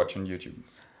 Who do you watch on YouTube?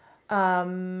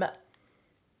 I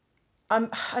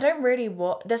don't really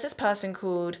watch. There's this person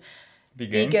called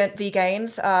Vegans?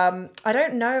 Vegans. I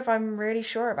don't know if I'm really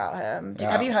sure about him.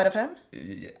 Yeah. Have you heard of him?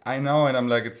 I know, and I'm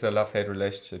like, it's a love-hate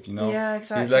relationship, you know? Yeah,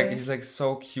 exactly. He's like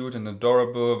so cute and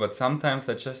adorable, but sometimes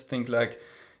I just think like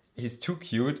he's too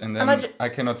cute, and then And I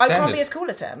cannot I stand can't it. be as cool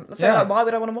as him. So Yeah. like, why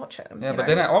would I want to watch him? Yeah, you but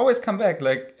know? then I always come back,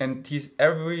 like, and he's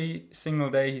every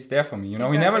single day he's there for me. You know,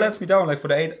 he never Exactly. lets me down. Like for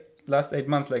the last 8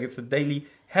 months, like it's a daily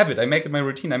habit. I make it my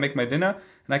routine. I make my dinner,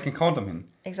 and I can count on him.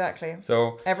 Exactly.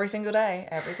 So Every single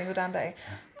damn day.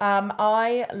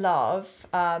 I love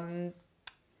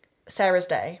Sarah's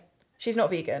Day. She's not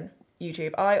vegan.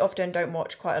 YouTube. I often don't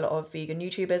watch quite a lot of vegan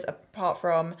YouTubers apart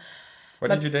from what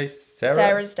did you say, Sarah?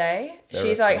 Sarah's Day. Sarah's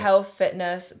She's like Day. health,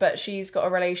 fitness, but she's got a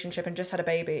relationship and just had a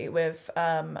baby with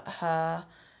her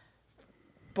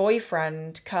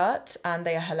boyfriend Kurt, and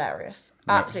they are hilarious.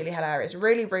 Yeah. Absolutely hilarious.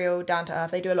 Really real, down to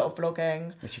earth. They do a lot of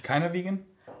vlogging. Is she kind of vegan?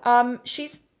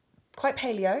 She's quite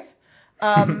paleo.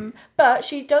 But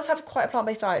she does have quite a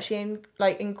plant-based diet. She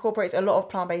incorporates a lot of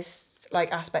plant-based like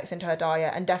aspects into her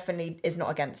diet, and definitely is not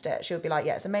against it. She'll be like,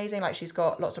 yeah, it's amazing. Like, she's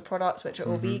got lots of products which are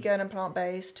all vegan and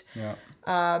plant-based. Yeah.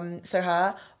 So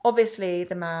her, obviously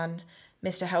the man,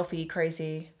 Mr. Healthy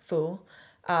Crazy Fool,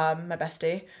 my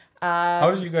bestie. How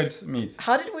did you guys meet?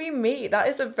 How did we meet? That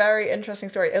is a very interesting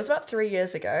story. It was about 3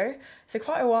 years ago, so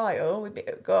quite a while.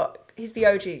 He's the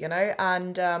OG, you know,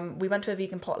 and we went to a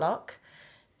vegan potluck.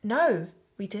 No,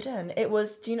 we didn't. It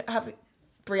was, do you have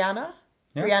Brianna?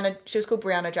 Yeah. Brianna, she was called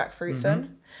Brianna Jack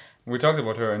Fruitson. We talked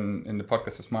about her in the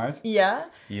podcast of Smiles. Yeah.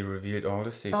 He revealed all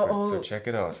the secrets, so check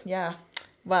it out. Yeah.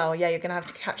 Well, yeah, you're going to have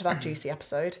to catch that juicy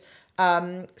episode.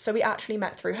 So we actually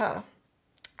met through her.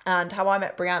 And how I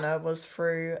met Brianna was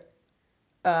through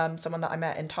someone that I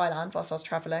met in Thailand whilst I was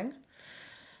travelling.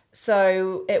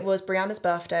 So it was Brianna's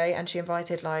birthday, and she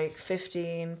invited like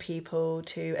 15 people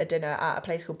to a dinner at a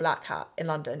place called Black Hat in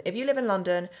London. If you live in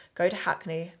London, go to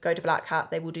Hackney, go to Black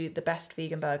Hat. They will do the best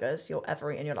vegan burgers you'll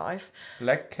ever eat in your life.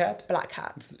 Black Cat? Black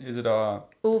Hat. Is it all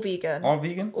vegan.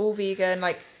 vegan? All vegan,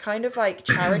 like kind of like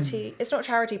charity. It's not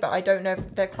charity, but I don't know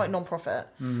if they're quite non-profit.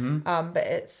 But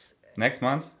it's Next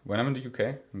month, when I'm in the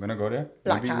UK, I'm gonna go there.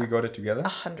 Black Maybe Hat. we go there together.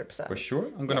 100%. For sure.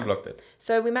 I'm gonna vlog that.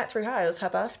 So we met through her. It was her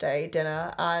birthday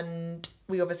dinner, and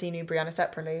we obviously knew Brianna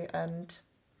separately. And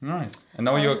Nice. And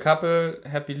now you're a couple,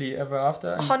 happily ever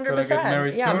after. and gonna get 100%.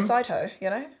 married Yeah, I'm a soon. side hoe, you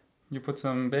know? You put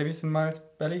some babies in Miles'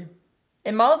 belly.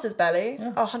 In Miles's belly?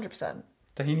 Yeah. Oh, 100%.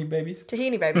 Tahini babies.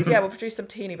 Tahini babies. Yeah, we'll produce some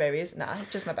tahini babies. Nah,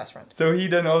 just my best friend. So he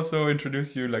then also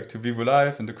introduced you like to Vivo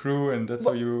Life and the crew, and that's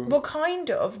how you. Well,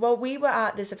 kind of. Well, we were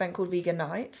at this event called Vegan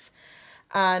Nights,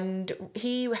 and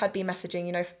he had been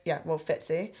messaging,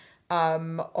 Fitzy,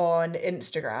 on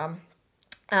Instagram,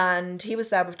 and he was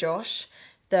there with Josh,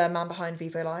 the man behind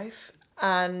Vivo Life,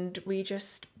 and we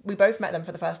both met them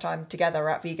for the first time together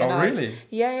at Vegan Nights. Really?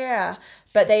 Yeah.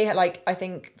 But they had I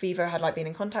think Vivo had been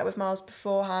in contact with Miles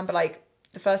beforehand, but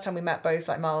the first time we met both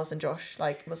Miles and Josh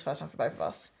was the first time for both of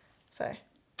us. So,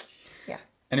 yeah.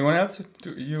 Anyone else?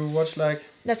 Do you watch like?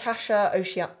 Natasha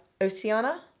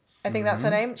Oceana. I think that's her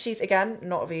name. She's, again,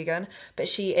 not vegan, but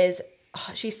she's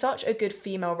such a good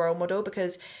female role model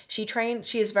because she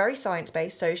is very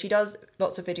science-based. So she does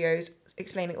lots of videos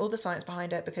explaining all the science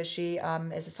behind it because she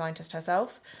is a scientist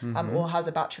herself, or has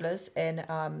a bachelor's in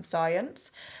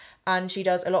science. And she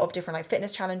does a lot of different like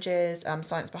fitness challenges,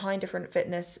 science behind different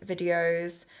fitness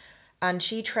videos. And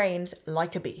she trains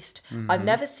like a beast. I've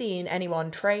never seen anyone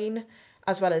train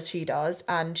as well as she does.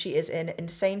 And she is in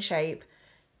insane shape.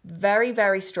 Very,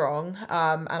 very strong,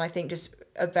 and I think just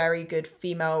a very good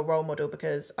female role model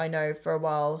because I know for a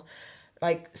while,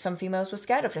 like, some females were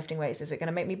scared of lifting weights. Is it going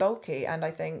to make me bulky? And I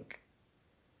think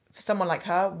for someone like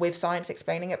her, with science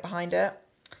explaining it behind it,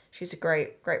 she's a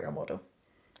great role model.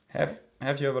 Have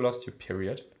you ever lost your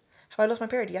period? Have I lost my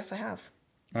period? Yes, I have.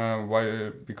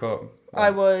 Why? Because I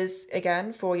was,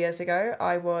 again, 4 years ago,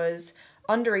 I was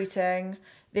under eating.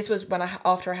 This was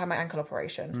after I had my ankle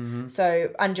operation. So,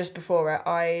 and just before it,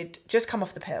 I'd just come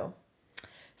off the pill.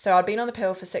 So I'd been on the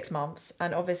pill for 6 months.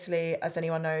 And obviously, as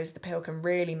anyone knows, the pill can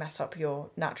really mess up your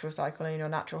natural cycle and your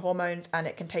natural hormones. And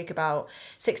it can take about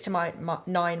 6 to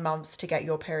 9 months to get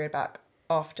your period back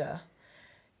after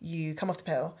you come off the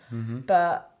pill.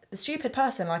 But the stupid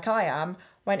person like I am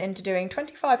went into doing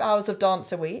 25 hours of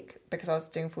dance a week because I was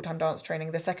doing full-time dance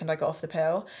training the second I got off the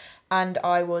pill. And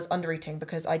I was under eating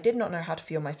because I did not know how to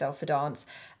fuel myself for dance.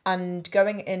 And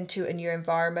going into a new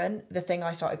environment, the thing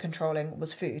I started controlling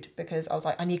was food because I was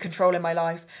like, I need control in my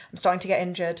life. I'm starting to get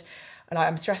injured. And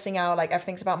I'm stressing out. Like,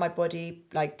 everything's about my body.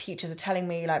 Like, teachers are telling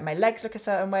me like my legs look a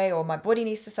certain way or my body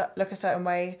needs to look a certain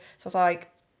way. So I was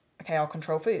like, okay, I'll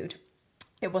control food.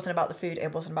 It wasn't about the food.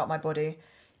 It wasn't about my body.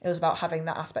 It was about having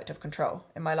that aspect of control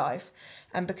in my life.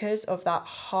 And because of that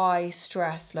high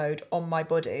stress load on my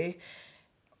body,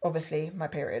 obviously my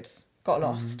periods got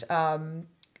lost.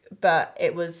 But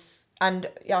it was, and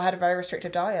yeah, I had a very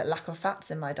restrictive diet, lack of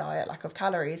fats in my diet, lack of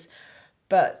calories.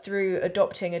 But through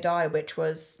adopting a diet, which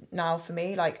was now for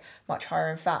me, like, much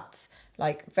higher in fats,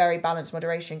 like very balanced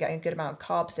moderation, getting a good amount of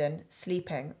carbs in,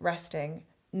 sleeping, resting,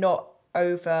 not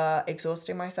over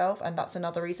exhausting myself. And that's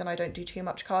another reason I don't do too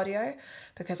much cardio,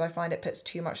 because I find it puts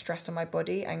too much stress on my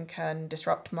body and can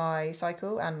disrupt my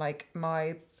cycle and like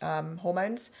my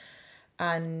hormones.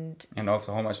 And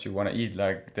also, how much do you want to eat?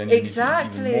 Like, then you need to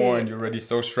eat even more and you're already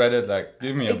so shredded. Like,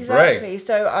 give me a break. Exactly.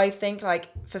 So I think, like,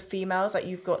 for females, like,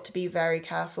 you've got to be very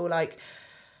careful. Like,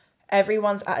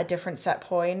 everyone's at a different set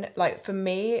point. Like, for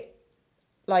me,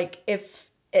 like, if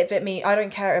it means, I don't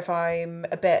care if I'm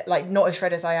a bit, like, not as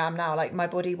shredded as I am now. Like, my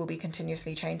body will be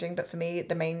continuously changing. But for me,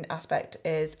 the main aspect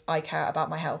is I care about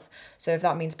my health. So if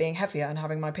that means being heavier and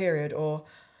having my period, or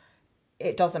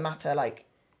it doesn't matter, like.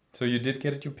 So you did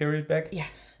get your period back? Yeah.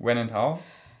 When and how?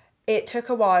 It took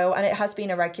a while, and it has been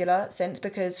irregular since,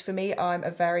 because for me, I'm a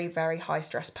very, very high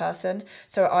stress person.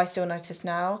 So I still notice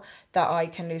now that I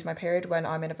can lose my period when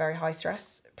I'm in a very high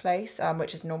stress place,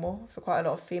 which is normal for quite a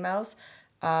lot of females.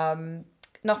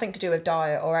 Nothing to do with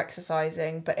diet or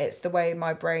exercising, but it's the way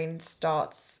my brain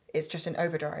starts. It's just in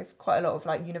overdrive. Quite a lot of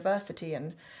like university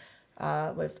and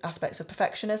with aspects of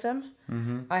perfectionism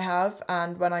I have.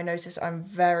 And when I notice I'm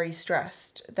very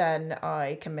stressed, then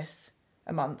I can miss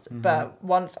a month. But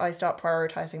once I start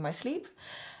prioritizing my sleep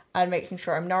and making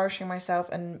sure I'm nourishing myself,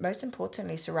 and most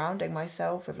importantly, surrounding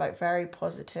myself with like very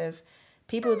positive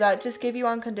people that just give you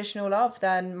unconditional love,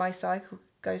 then my cycle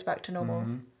goes back to normal.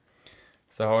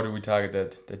 So how do we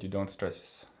target that you don't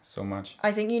stress so much?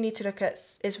 I think you need to look at,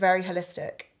 it's very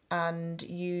holistic. And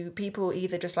people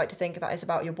either just like to think that it's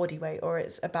about your body weight or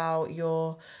it's about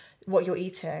what you're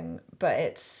eating,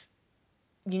 but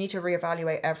you need to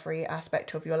reevaluate every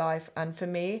aspect of your life. And for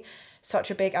me,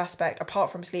 such a big aspect,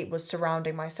 apart from sleep, was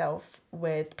surrounding myself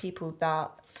with people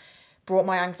that brought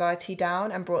my anxiety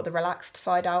down and brought the relaxed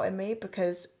side out in me.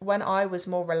 Because when I was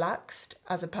more relaxed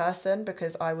as a person,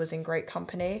 because I was in great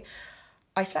company,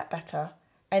 I slept better.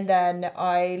 And then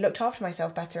I looked after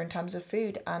myself better in terms of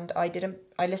food, and I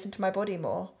listened to my body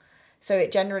more. So it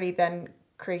generally then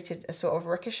created a sort of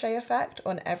ricochet effect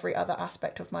on every other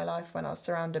aspect of my life when I was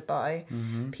surrounded by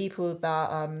people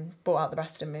that brought out the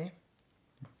best in me.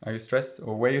 Are you stressed,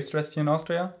 or were you stressed here in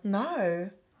Austria? No.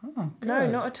 Oh, good. No,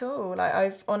 not at all. Like,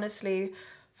 I've honestly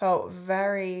felt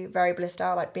very, very blissed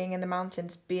out, like being in the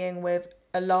mountains, being with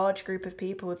a large group of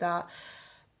people that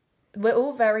we're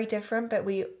all very different, but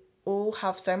we all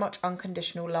have so much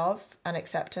unconditional love and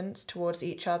acceptance towards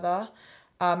each other,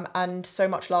 and so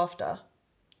much laughter,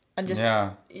 and just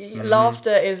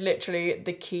laughter is literally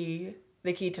the key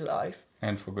to life,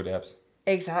 and for good abs.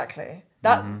 Exactly.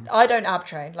 That I don't ab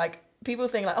train. Like, people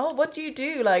think like, oh, what do you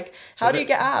do? Like, how do you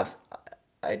get abs?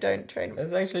 I don't train.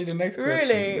 That's actually the next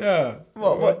Really? question. Yeah.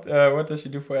 What? What does she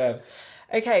do for abs?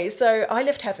 Okay, so I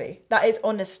lift heavy. That is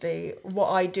honestly what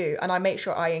I do. And I make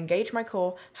sure I engage my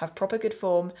core, have proper good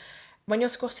form. When you're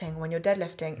squatting, when you're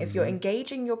deadlifting, if you're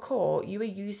engaging your core, you are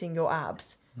using your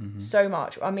abs so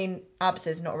much. I mean, abs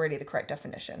is not really the correct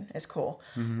definition, it's core.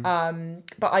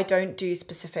 But I don't do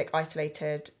specific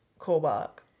isolated core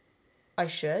work. I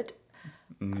should.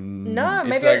 No,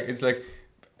 maybe. It's like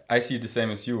I see it the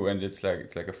same as you, and it's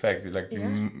like a fact. Like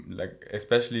like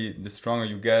especially the stronger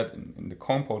you get in the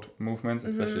compound movements,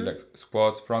 especially like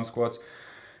squats, front squats,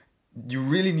 you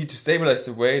really need to stabilize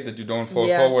the weight that you don't fall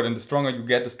forward. And the stronger you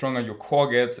get, the stronger your core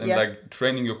gets. And like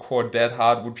training your core that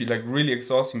hard would be like really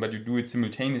exhausting, but you do it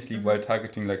simultaneously while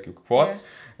targeting like your quads.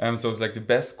 So it's like the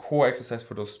best core exercise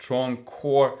for those strong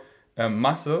core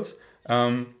muscles.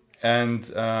 And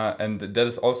that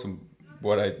is also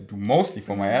what I do mostly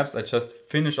for my abs. I just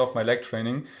finish off my leg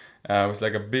training with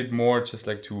like a bit more, just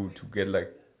like to get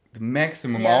like the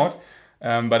maximum out.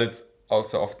 But it's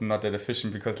also often not that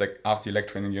efficient because like after your leg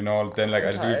training, then like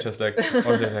I do it just like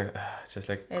also like just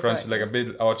like crunch like a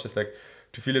bit out, just like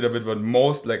to feel it a bit. But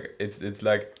most like it's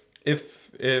like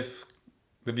if the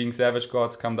Vegan Savage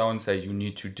gods come down and say you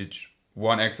need to ditch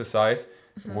one exercise,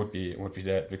 would be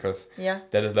that, because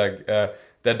that is like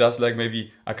that does like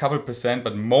maybe a couple percent,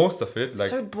 but most of it like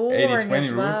so boring 80-20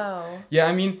 as rule. well. Yeah,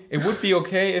 I mean, it would be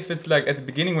okay if it's like at the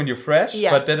beginning when you're fresh,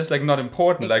 but that is like not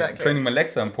important. Exactly. Like training my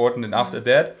legs are important, and after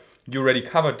that, you already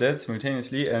covered that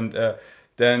simultaneously, and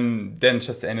then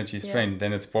just the energy is trained.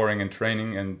 Then it's boring and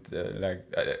training, and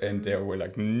and there were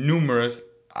like numerous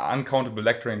uncountable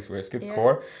leg trainings where I skipped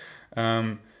core.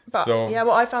 But what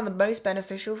I found the most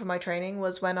beneficial for my training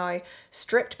was when I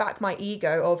stripped back my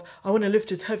ego of I want to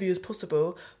lift as heavy as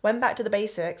possible, went back to the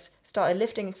basics, started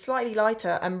lifting slightly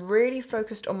lighter, and really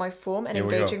focused on my form and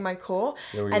engaging my core.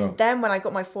 And then when I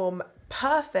got my form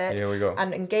perfect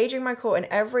and engaging my core in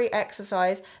every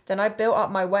exercise, then I built up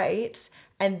my weights,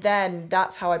 and then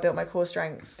that's how I built my core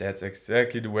strength. That's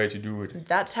exactly the way to do it.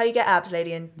 That's how you get abs,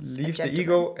 lady and leave gentlemen. the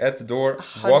ego at the door,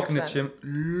 100%. Walk in the gym,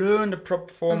 learn the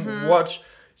proper form, watch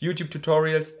YouTube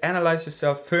tutorials, analyze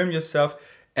yourself, film yourself,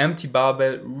 empty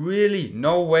barbell, really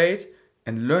no weight,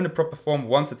 and learn the proper form.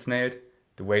 Once it's nailed,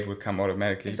 the weight will come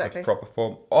automatically. Exactly. But proper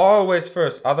form always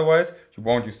first, otherwise you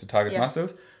won't use the target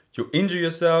muscles. You injure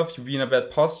yourself, you be in a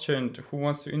bad posture, and who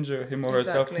wants to injure him or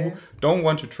herself? Who don't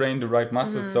want to train the right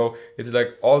muscles? So it's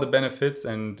like all the benefits,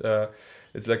 and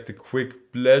it's like the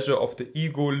quick pleasure of the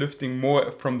ego lifting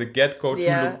more from the get-go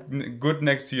to look good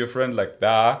next to your friend like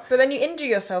that. But then you injure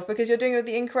yourself because you're doing it with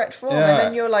the incorrect form, and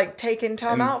then you're like taking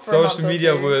time out for a month or two. Social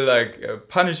media will like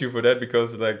punish you for that,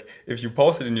 because like if you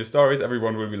post it in your stories,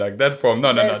 everyone will be like, that form,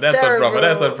 no, that's terrible.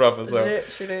 not proper. So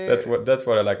Literally. that's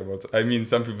what I like about it. I mean,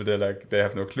 some people they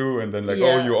have no clue, and then like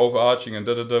you're overarching and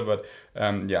but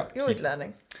you're always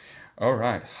learning. All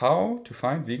right, how to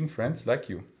find vegan friends like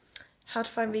you? How to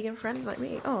find vegan friends like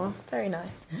me? Oh, very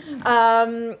nice.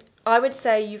 I would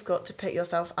say you've got to put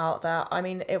yourself out there. I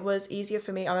mean, it was easier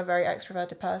for me. I'm a very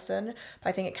extroverted person, but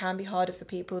I think it can be harder for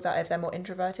people that if they're more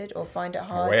introverted or find it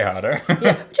hard. Way harder.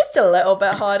 Just a little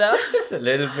bit harder. just a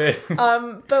little bit.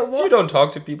 But what... If you don't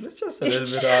talk to people, it's just a little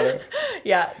bit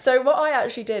harder. So what I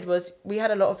actually did was we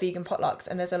had a lot of vegan potlucks,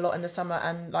 and there's a lot in the summer,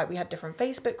 and like we had different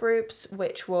Facebook groups,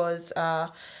 which was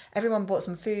everyone bought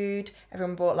some food.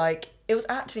 Everyone bought like, it was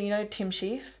actually, Tim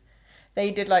Sheaf. They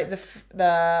did like it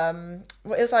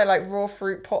was like raw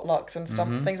fruit potlucks and stuff,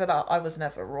 things like that. I was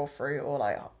never raw fruit or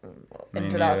like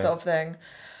into that sort of thing,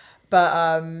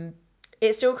 but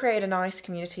it still created a nice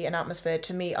community and atmosphere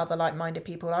to meet other like-minded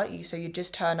people like you. So you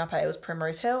just turn up at, it was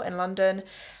Primrose Hill in London,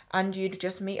 and you'd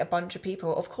just meet a bunch of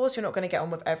people. Of course, you're not going to get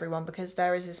on with everyone, because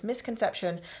there is this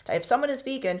misconception that if someone is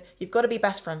vegan, you've got to be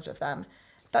best friends with them.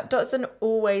 That doesn't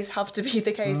always have to be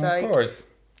the case. Of course.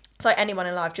 It's like anyone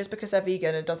in life, just because they're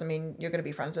vegan, it doesn't mean you're going to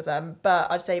be friends with them.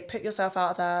 But I'd say put yourself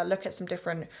out there, look at some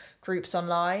different groups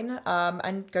online,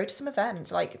 and go to some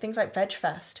events, like things like Veg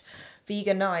Fest,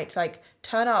 vegan nights. Like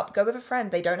turn up, go with a friend.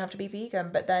 They don't have to be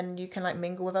vegan, but then you can like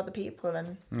mingle with other people.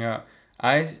 And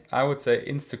I would say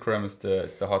Instagram is the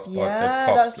hotspot. Yeah, that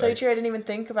pops. that's so true. I didn't even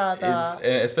think about that.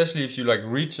 It's especially if you like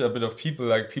reach a bit of people,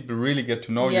 like people really get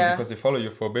to know you because they follow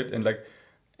you for a bit, and like.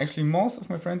 Actually, most of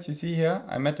my friends you see here,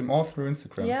 I met them all through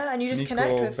Instagram. Yeah, and you just Nico,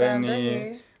 connect with them, don't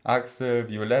you? Axel,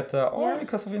 Violetta, all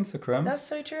because of Instagram. That's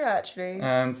so true, actually.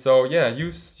 And so,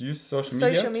 use social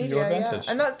media to your advantage.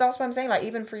 And that's what I'm saying, like,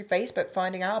 even through Facebook,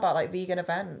 finding out about, like, vegan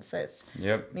events. I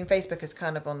mean, Facebook is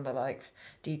kind of on the, like,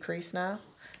 decrease now.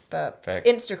 But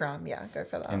Instagram, go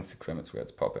for that. Instagram is where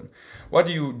it's popping. What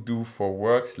do you do for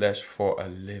work / for a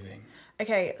living?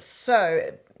 Okay,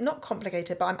 so not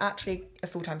complicated, but I'm actually a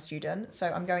full-time student.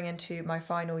 So I'm going into my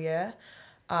final year,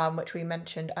 which we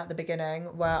mentioned at the beginning,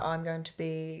 where I'm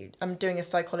doing a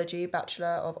psychology Bachelor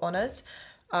of Honours,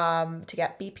 to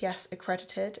get BPS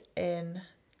accredited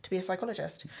to be a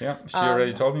psychologist. Yeah, she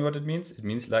already told me what it means. It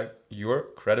means like you're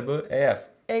credible AF.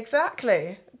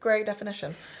 Exactly. Great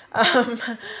definition.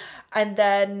 And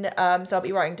then, so I'll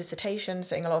be writing dissertation,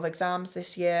 sitting a lot of exams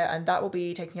this year, and that will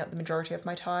be taking up the majority of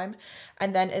my time.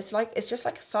 And then it's just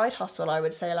like a side hustle, I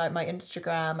would say, like my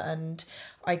Instagram, and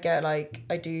I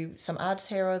do some ads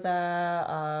here or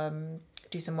there,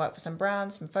 do some work for some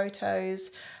brands, some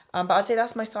photos. But I'd say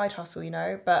that's my side hustle,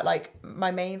 but like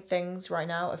my main things right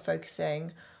now are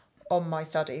focusing on my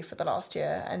study for the last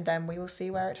year, and then we will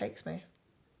see where it takes me.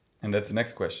 And that's the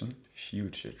next question.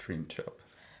 Future dream job.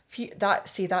 That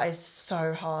is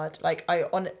so hard. Like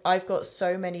I've got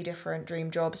so many different dream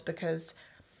jobs because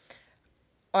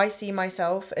I see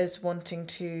myself as wanting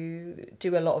to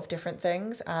do a lot of different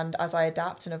things, and as I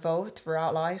adapt and evolve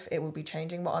throughout life, it will be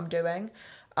changing what I'm doing.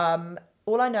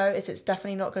 All I know is it's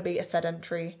definitely not going to be a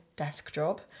sedentary desk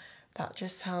job. That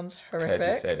just sounds horrific.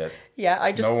 Can't you say that?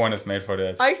 Yeah, no one is made for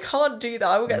that. I can't do that.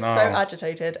 I will get so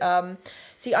agitated.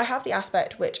 See, I have the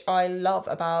aspect which I love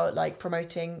about like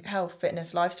promoting health,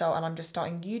 fitness, lifestyle, and I'm just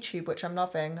starting YouTube, which I'm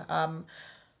loving.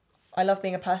 I love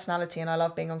being a personality and I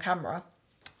love being on camera.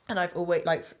 And I've always,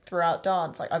 like throughout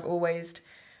dance, like I've always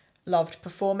loved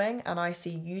performing, and I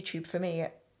see YouTube for me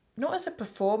not as a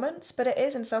performance, but it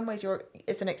is in some ways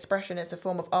it's an expression, it's a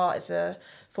form of art, it's a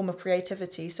form of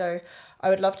creativity. So I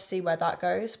would love to see where that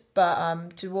goes.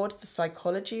 But towards the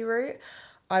psychology route,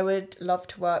 I would love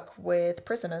to work with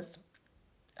prisoners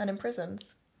and in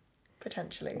prisons,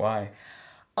 potentially. Why?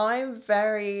 I'm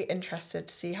very interested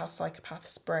to see how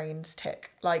psychopaths' brains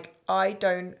tick. Like, I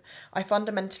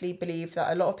fundamentally believe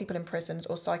that a lot of people in prisons,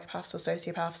 or psychopaths or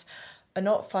sociopaths, are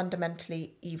not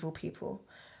fundamentally evil people.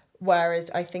 Whereas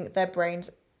I think their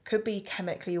brains could be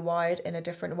chemically wired in a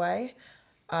different way.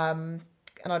 And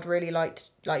I'd really like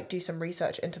to do some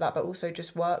research into that, but also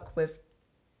just work with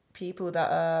people that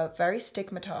are very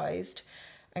stigmatized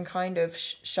and kind of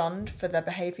shunned for their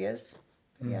behaviors.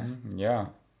 Yeah. Mm-hmm. Yeah,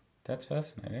 that's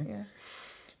fascinating. Yeah.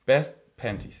 Best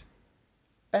panties.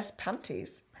 Best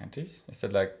panties? Panties? Is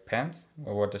that like pants?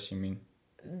 Or what does she mean?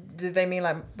 Do they mean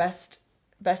like best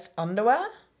underwear?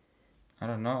 I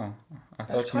don't know. I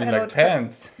That's thought you mean like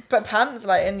pants. But pants,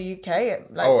 like in the UK,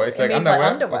 like it's like means underwear?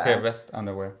 like underwear. Okay, best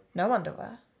underwear. No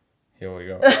underwear. Here we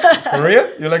go. For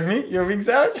real? You're like me? You're being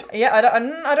savage? Yeah, I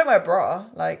don't wear a bra,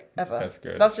 like, ever. That's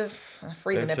good. That's just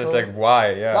free the It's nipple. just like,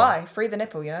 why? Yeah. Why? Free the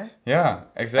nipple, Yeah,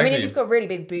 exactly. I mean, if you've got really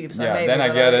big boobs, yeah, maybe. then I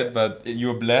get it, but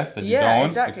you're blessed that you don't. Yeah,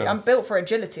 exactly. I'm built for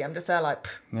agility. I'm just there like...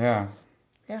 Yeah.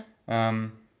 Yeah.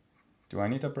 Do I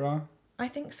need a bra? I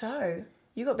think so.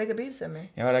 You got bigger boobs than me.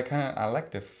 Yeah, but I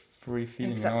like the free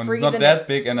feeling, Exactly. And it's not that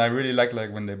big, and I really like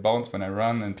when they bounce when I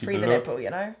run and people free the look.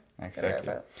 nipple,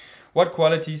 Exactly. What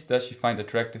qualities does she find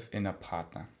attractive in a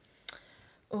partner?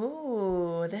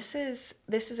 Ooh, this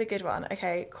is a good one.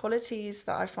 Okay, qualities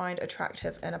that I find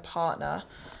attractive in a partner.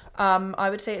 I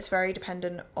would say it's very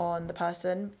dependent on the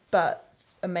person, but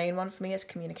a main one for me is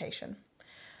communication.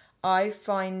 I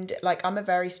find like I'm a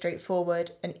very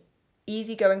straightforward and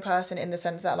easygoing person in the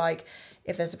sense that like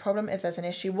if there's a problem, if there's an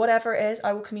issue, whatever it is,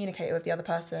 I will communicate it with the other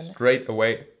person. Straight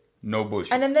away, no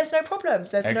bullshit. And then there's no problems.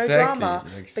 There's no drama.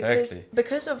 Exactly.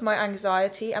 Because of my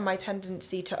anxiety and my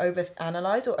tendency to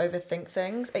overanalyze or overthink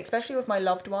things, especially with my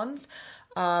loved ones,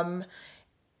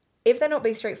 if they're not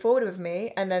being straightforward with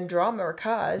me and then drama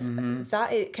occurs,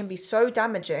 that it can be so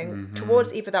damaging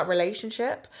towards either that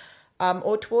relationship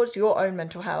or towards your own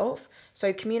mental health.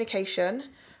 So communication.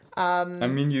 I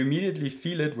mean, you immediately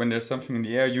feel it when there's something in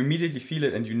the air. You immediately feel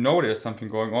it and you know there's something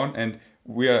going on. And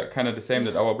we are kind of the same,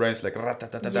 that our brain's like,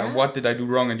 what did I do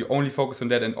wrong? And you only focus on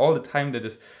that. And all the time that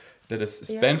is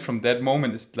spent from that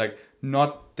moment is like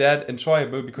not that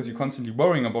enjoyable because you're constantly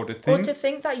worrying about the thing. Or to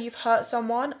think that you've hurt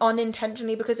someone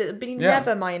unintentionally, because it would be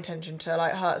never my intention to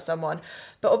like hurt someone.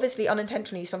 But obviously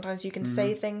unintentionally, sometimes you can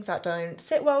say things that don't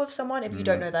sit well with someone. If you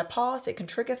don't know their past, it can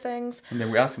trigger things. And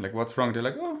then we ask them like, what's wrong? They're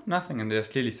like, oh, nothing. And there's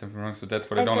clearly something wrong. So that's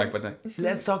what I don't like. But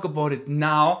let's talk about it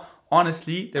now.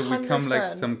 Honestly, that we come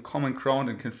like some common ground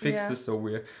and can fix this. So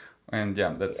I'm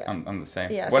the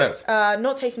same. Yeah, what else?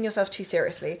 Not taking yourself too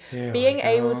seriously. Being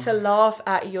able to laugh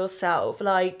at yourself.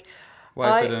 Like,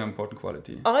 why is that an important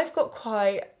quality? I've got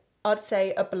quite, I'd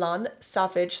say, a blunt,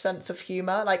 savage sense of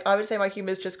humour. Like, I would say my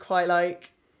humour is just quite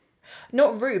like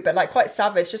not rude, but like quite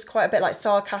savage, just quite a bit like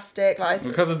sarcastic. Like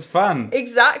Because it's fun.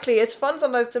 exactly, it's fun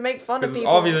sometimes to make fun of Because it's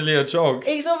people. obviously a joke.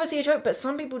 It's obviously a joke, but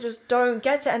some people just don't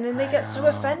get it, and then they get so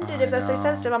offended if they're so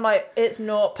sensitive. I'm like, it's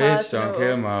not Bitch, personal. don't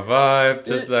kill my vibe.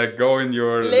 Just like go in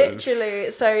your...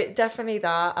 Literally. So definitely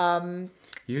that.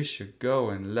 You should go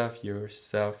and love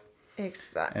yourself.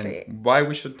 Exactly. And why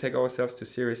we should take ourselves too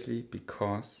seriously?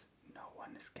 Because no one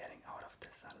is getting out of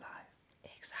this alive.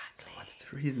 Exactly. What's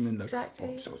the reason in the... Exactly.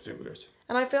 Oh, I'm so serious.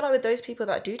 And I feel like with those people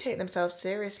that do take themselves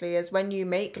seriously is when you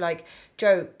make like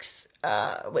jokes,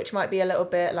 which might be a little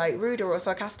bit like rude or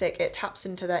sarcastic, it taps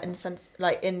into their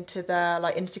into their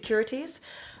like insecurities,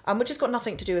 which has got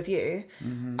nothing to do with you.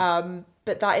 Mm-hmm.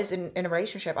 But that is in a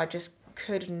relationship. I just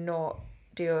could not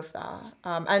deal with that.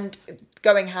 And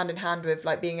going hand in hand with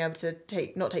like being able to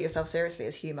not take yourself seriously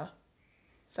is humor.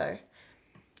 So,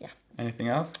 yeah. Anything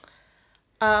else?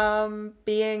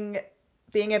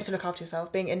 Being able to look after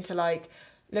yourself, being into like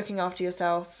looking after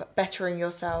yourself, bettering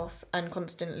yourself, and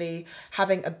constantly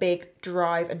having a big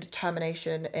drive and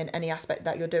determination in any aspect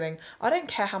that you're doing. I don't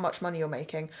care how much money you're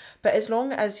making, but as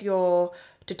long as you're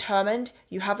determined,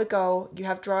 you have a goal, you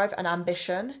have drive and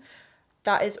ambition,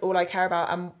 that is all I care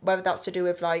about. And whether that's to do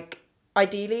with like,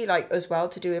 ideally, like as well,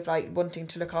 to do with like wanting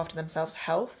to look after themselves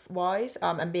health wise,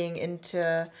 and being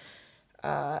into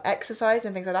exercise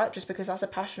and things like that, just because that's a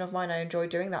passion of mine. I enjoy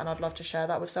doing that and I'd love to share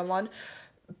that with someone.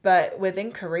 But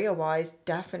within career wise,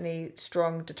 definitely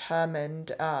strong,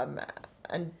 determined,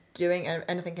 and doing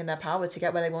anything in their power to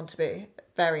get where they want to be.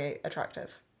 Very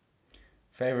attractive.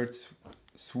 Favorite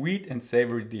sweet and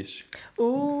savory dish?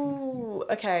 Ooh,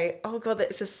 okay. Oh god,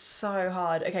 this is so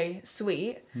hard. Okay,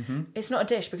 sweet. Mm-hmm. It's not a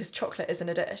dish because chocolate isn't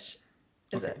a dish,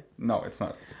 is it? No, it's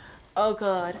not. Oh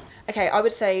god. Okay, I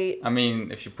would say I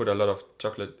mean, if you put a lot of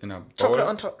chocolate in a bowl... chocolate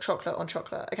on chocolate on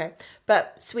chocolate. Okay,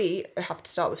 but sweet. I have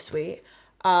to start with sweet.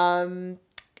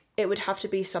 It would have to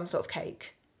be some sort of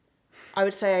cake. I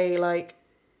would say like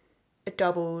a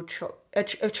double a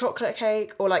chocolate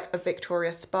cake, or like a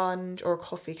Victoria sponge, or a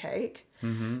coffee cake.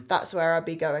 Mm-hmm. That's where I'd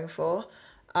be going for.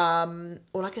 Or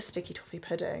like a sticky toffee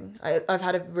pudding. I've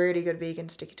had a really good vegan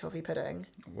sticky toffee pudding.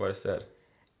 What is that?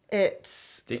 It's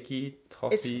Sticky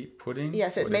toffee pudding? Yeah,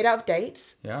 so it's What made out of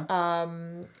dates. Yeah?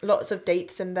 Lots of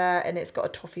dates in there, and it's got a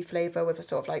toffee flavour with a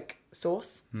sort of like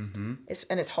sauce. Mm-hmm.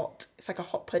 It's hot. It's like a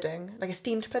hot pudding, like a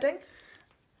steamed pudding.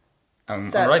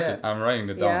 I'm Search it. writing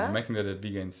that down. Yeah? I'm making that at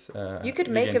vegans. You could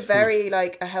make a vegans very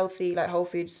like a healthy like Whole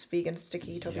Foods vegan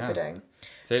sticky toffee Yeah. pudding.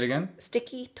 Say it again.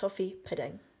 Sticky toffee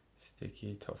pudding.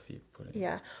 Sticky toffee pudding.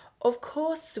 Yeah, of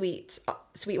course, sweet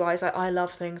wise, like I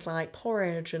love things like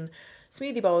porridge and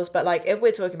smoothie bowls, but like if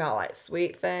we're talking about like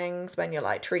sweet things when you're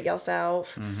like treat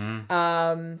yourself,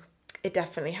 it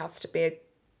definitely has to be a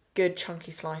good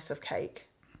chunky slice of cake,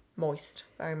 moist,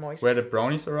 very moist. Were the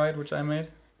brownies alright, which I made?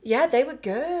 Yeah, they were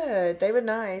good. They were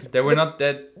nice. They were not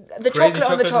that The crazy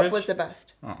chocolate on the top rich? was the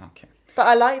best. Oh, okay. But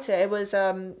I liked it. It was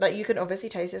like you can obviously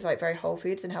taste it's like very Whole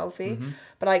Foods and healthy. Mm-hmm.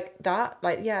 But like that,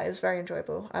 like yeah, it was very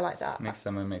enjoyable. I like that. Next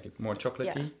time I make it more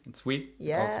chocolatey and sweet.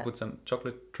 Yeah. Also put some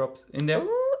chocolate drops in there.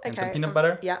 Ooh, And some okay. peanut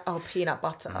butter. Yeah. Oh, peanut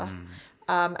butter.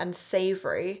 And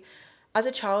savoury. As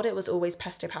a child, it was always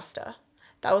pesto pasta.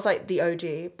 That was like the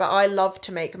OG. But I love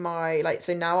to make my like,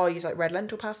 so now I'll use like red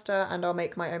lentil pasta, and I'll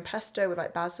make my own pesto with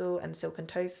like basil and silken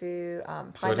tofu,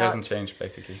 pine So it nuts. hasn't changed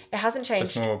basically. It hasn't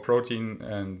changed. Just more protein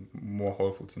and more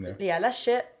whole foods in there. Yeah, less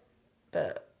shit,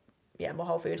 but yeah, more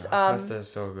Whole Foods. Pasta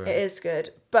is so good. It is good,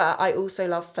 but I also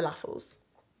love falafels.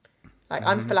 Like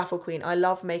I'm falafel queen. I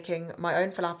love making my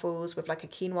own falafels with like a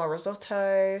quinoa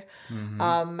risotto,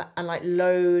 and like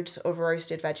loads of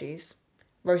roasted veggies,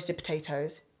 roasted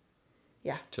potatoes.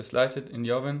 Yeah, Just slice it in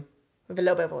the oven. with a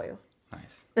little bit of oil.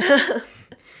 Nice.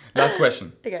 Last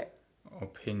question. Okay.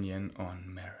 Opinion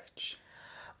on marriage.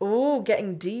 Ooh,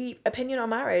 getting deep. Opinion on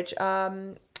marriage.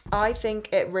 I think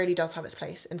it really does have its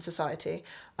place in society.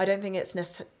 I don't think it's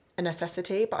a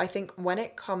necessity, but I think when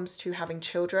it comes to having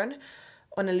children,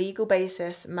 on a legal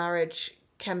basis, marriage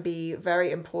can be very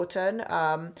important.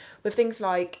 With things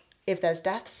like if there's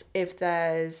deaths, if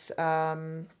there's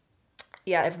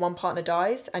if one partner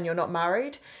dies and you're not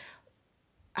married,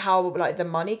 how like the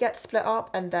money gets split up,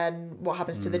 and then what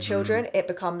happens to the children, it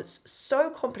becomes so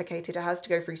complicated. It has to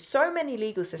go through so many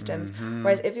legal systems.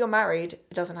 Whereas if you're married,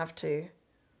 it doesn't have to.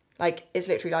 Like, it's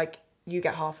literally like you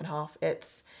get half and half.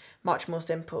 It's much more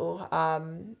simple,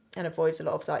 and avoids a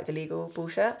lot of like the legal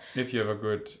bullshit. If you have a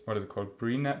good, what is it called,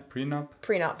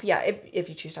 prenup? Yeah, if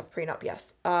you choose to have a prenup,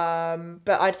 yes.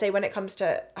 But I'd say when it comes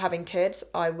to having kids,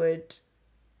 I would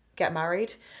get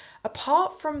married.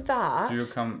 Apart from that, Do you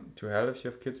come to hell if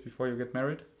you have kids before you get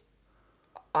married?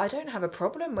 I don't have a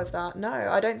problem with that. No,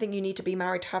 I don't think you need to be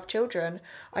married to have children.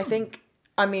 I think,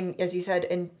 I mean, as you said,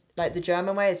 in like the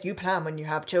German way is you plan when you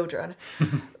have children.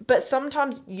 But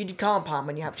sometimes you can't plan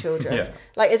when you have children. Yeah.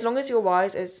 Like, as long as you're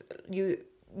wise, is you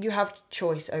have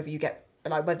choice over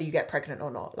whether you get pregnant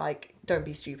or not. Like, don't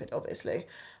be stupid, obviously.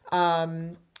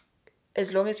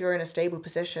 As long as you're in a stable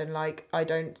position, like, I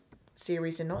don't see a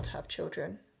reason not to have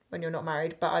children when you're not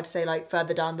married. But I'd say, like,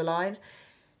 further down the line,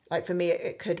 like, for me,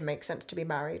 it could make sense to be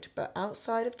married. But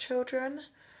outside of children,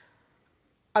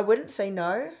 I wouldn't say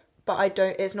no. But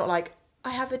it's not like, I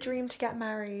have a dream to get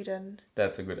married and...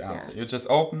 That's a good answer. You just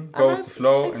open, go with the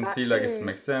flow, exactly. and see like if it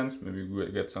makes sense. Maybe we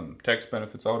get some tax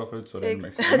benefits out of it, so then it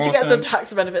makes more to sense. get some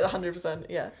tax benefit, 100%,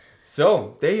 yeah.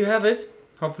 So, there you have it.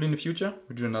 Hopefully in the future,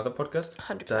 we do another podcast.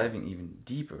 100%. Diving even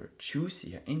deeper,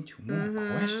 juicier, into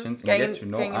more questions and Getting get to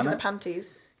know into Anna. the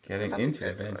panties. Getting into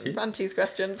the panties. Panties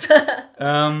questions.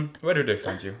 Where do they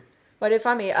find you? Where did you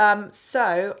find me?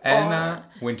 So... Anna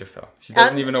Winterfell. She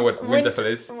doesn't even know what Winterfell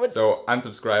is, so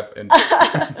unsubscribe. And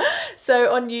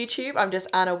So on YouTube, I'm just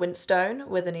Anna Wintstone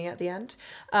with an E at the end.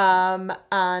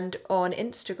 And on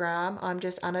Instagram, I'm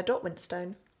just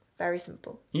Anna.Wintstone. Very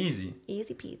simple. Easy.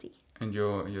 Easy peasy. And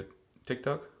your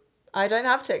TikTok? I don't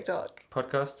have TikTok.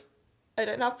 Podcast? I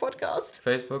don't have podcast.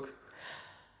 Facebook?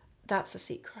 That's a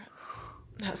secret.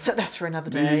 That's for another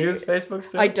Do day. you use Facebook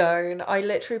still? I don't. I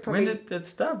literally probably... When did that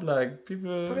stop? Like,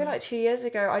 people... Probably like 2 years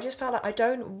ago. I just felt like I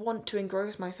don't want to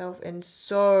engross myself in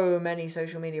so many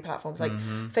social media platforms. Like,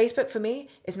 Facebook for me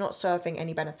is not serving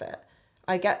any benefit.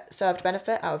 I get served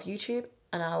benefit out of YouTube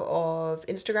and out of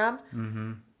Instagram.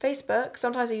 Facebook,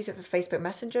 sometimes I use it for Facebook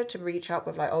Messenger to reach out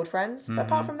with like old friends. But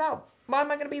apart from that, why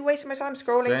am I going to be wasting my time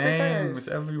scrolling through Same photos? with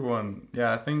everyone.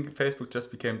 Yeah, I think Facebook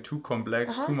just became too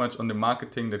complex, too much on the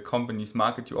marketing that companies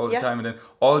market you all the time, and then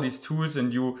all these tools,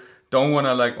 and you don't want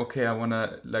to like, okay, I want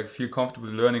to like feel comfortable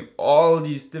learning all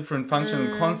these different functions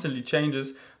and constantly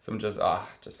changes. So I'm just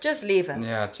leave it.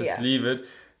 Yeah, leave it.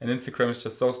 And Instagram is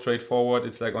just so straightforward.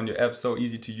 It's like on your app, so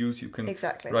easy to use. You can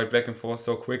write back and forth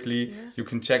so quickly. Yeah. You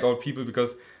can check out people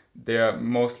because there are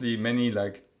mostly many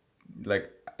like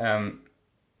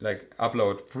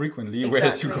upload frequently.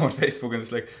 Whereas you go on Facebook and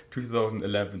it's like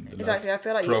 2011. I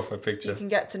feel like profile picture. You can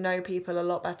get to know people a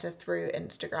lot better through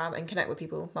Instagram and connect with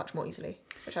people much more easily,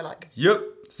 which I like. Yep.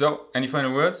 So, any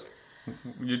final words?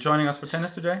 You joining us for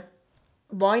tennis today?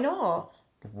 Why not?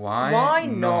 Why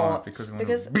not? Because I want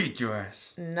to beat your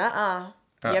ass. Nuh-uh.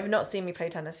 You have not seen me play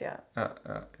tennis yet.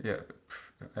 Yeah.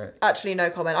 Actually,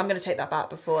 no comment. I'm going to take that back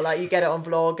before like you get it on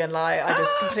vlog and like I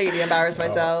just completely embarrass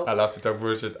myself. I love to talk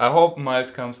bullshit. I hope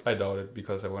Miles comes. I doubt it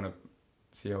because I want to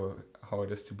see how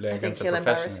it is to play against a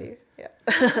professional. I think he'll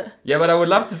embarrass you. Yeah. Yeah, but I would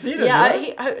love to see that.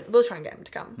 Yeah, we'll try and get him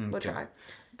to come. We'll try.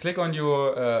 Click on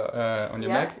your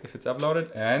Mac if it's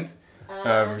uploaded and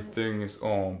everything is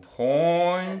on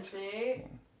point. Let's see.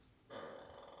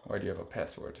 Why do you have a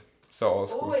password? So old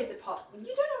school. Always a password.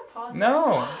 You don't have a password.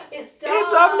 No. It's done.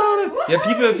 It's uploaded. What?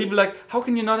 Yeah, people like, how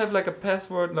can you not have like a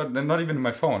password? Not even in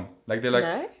my phone. Like they're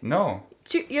like, no.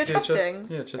 You're trusting.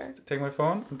 Just take my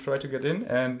phone and try to get in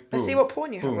and boom. Let's see what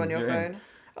porn you have on your phone. In.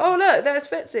 Oh look, there's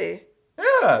Fitzy.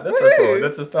 Yeah, that's my porn.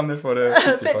 That's the thumbnable for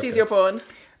the Fitzy's your porn.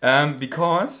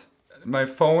 Because my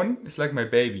phone is like my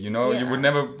baby, you know? You would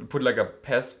never put like a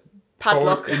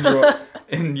padlock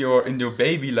in your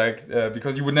baby like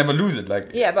because you would never lose it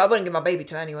like. Yeah, but I wouldn't give my baby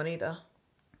to anyone either.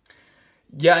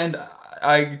 Yeah, and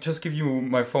I just give you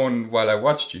my phone while I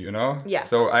watched you know? Yeah.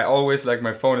 So I always like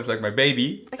my phone is like my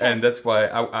baby, and that's why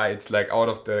I it's like out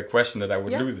of the question that I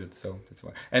would lose it. So that's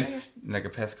why. And like a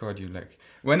passcode, you like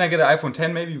when I get an iPhone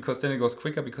 10 maybe because then it goes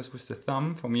quicker because with the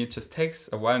thumb for me it just takes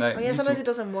a while. And sometimes it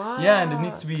doesn't work. Yeah, and it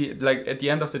needs to be like at the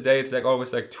end of the day it's like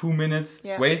always like 2 minutes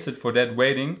wasted for that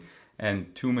waiting.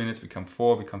 And 2 minutes become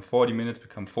 4, become 40 minutes,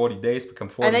 become 40 days, become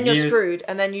 40 years. And then you're screwed.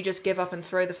 And then you just give up and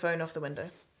throw the phone off the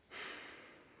window.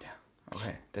 Yeah.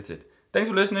 Okay, that's it. Thanks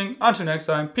for listening. Until next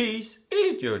time, peace.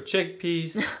 Eat your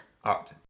chickpeas. Out.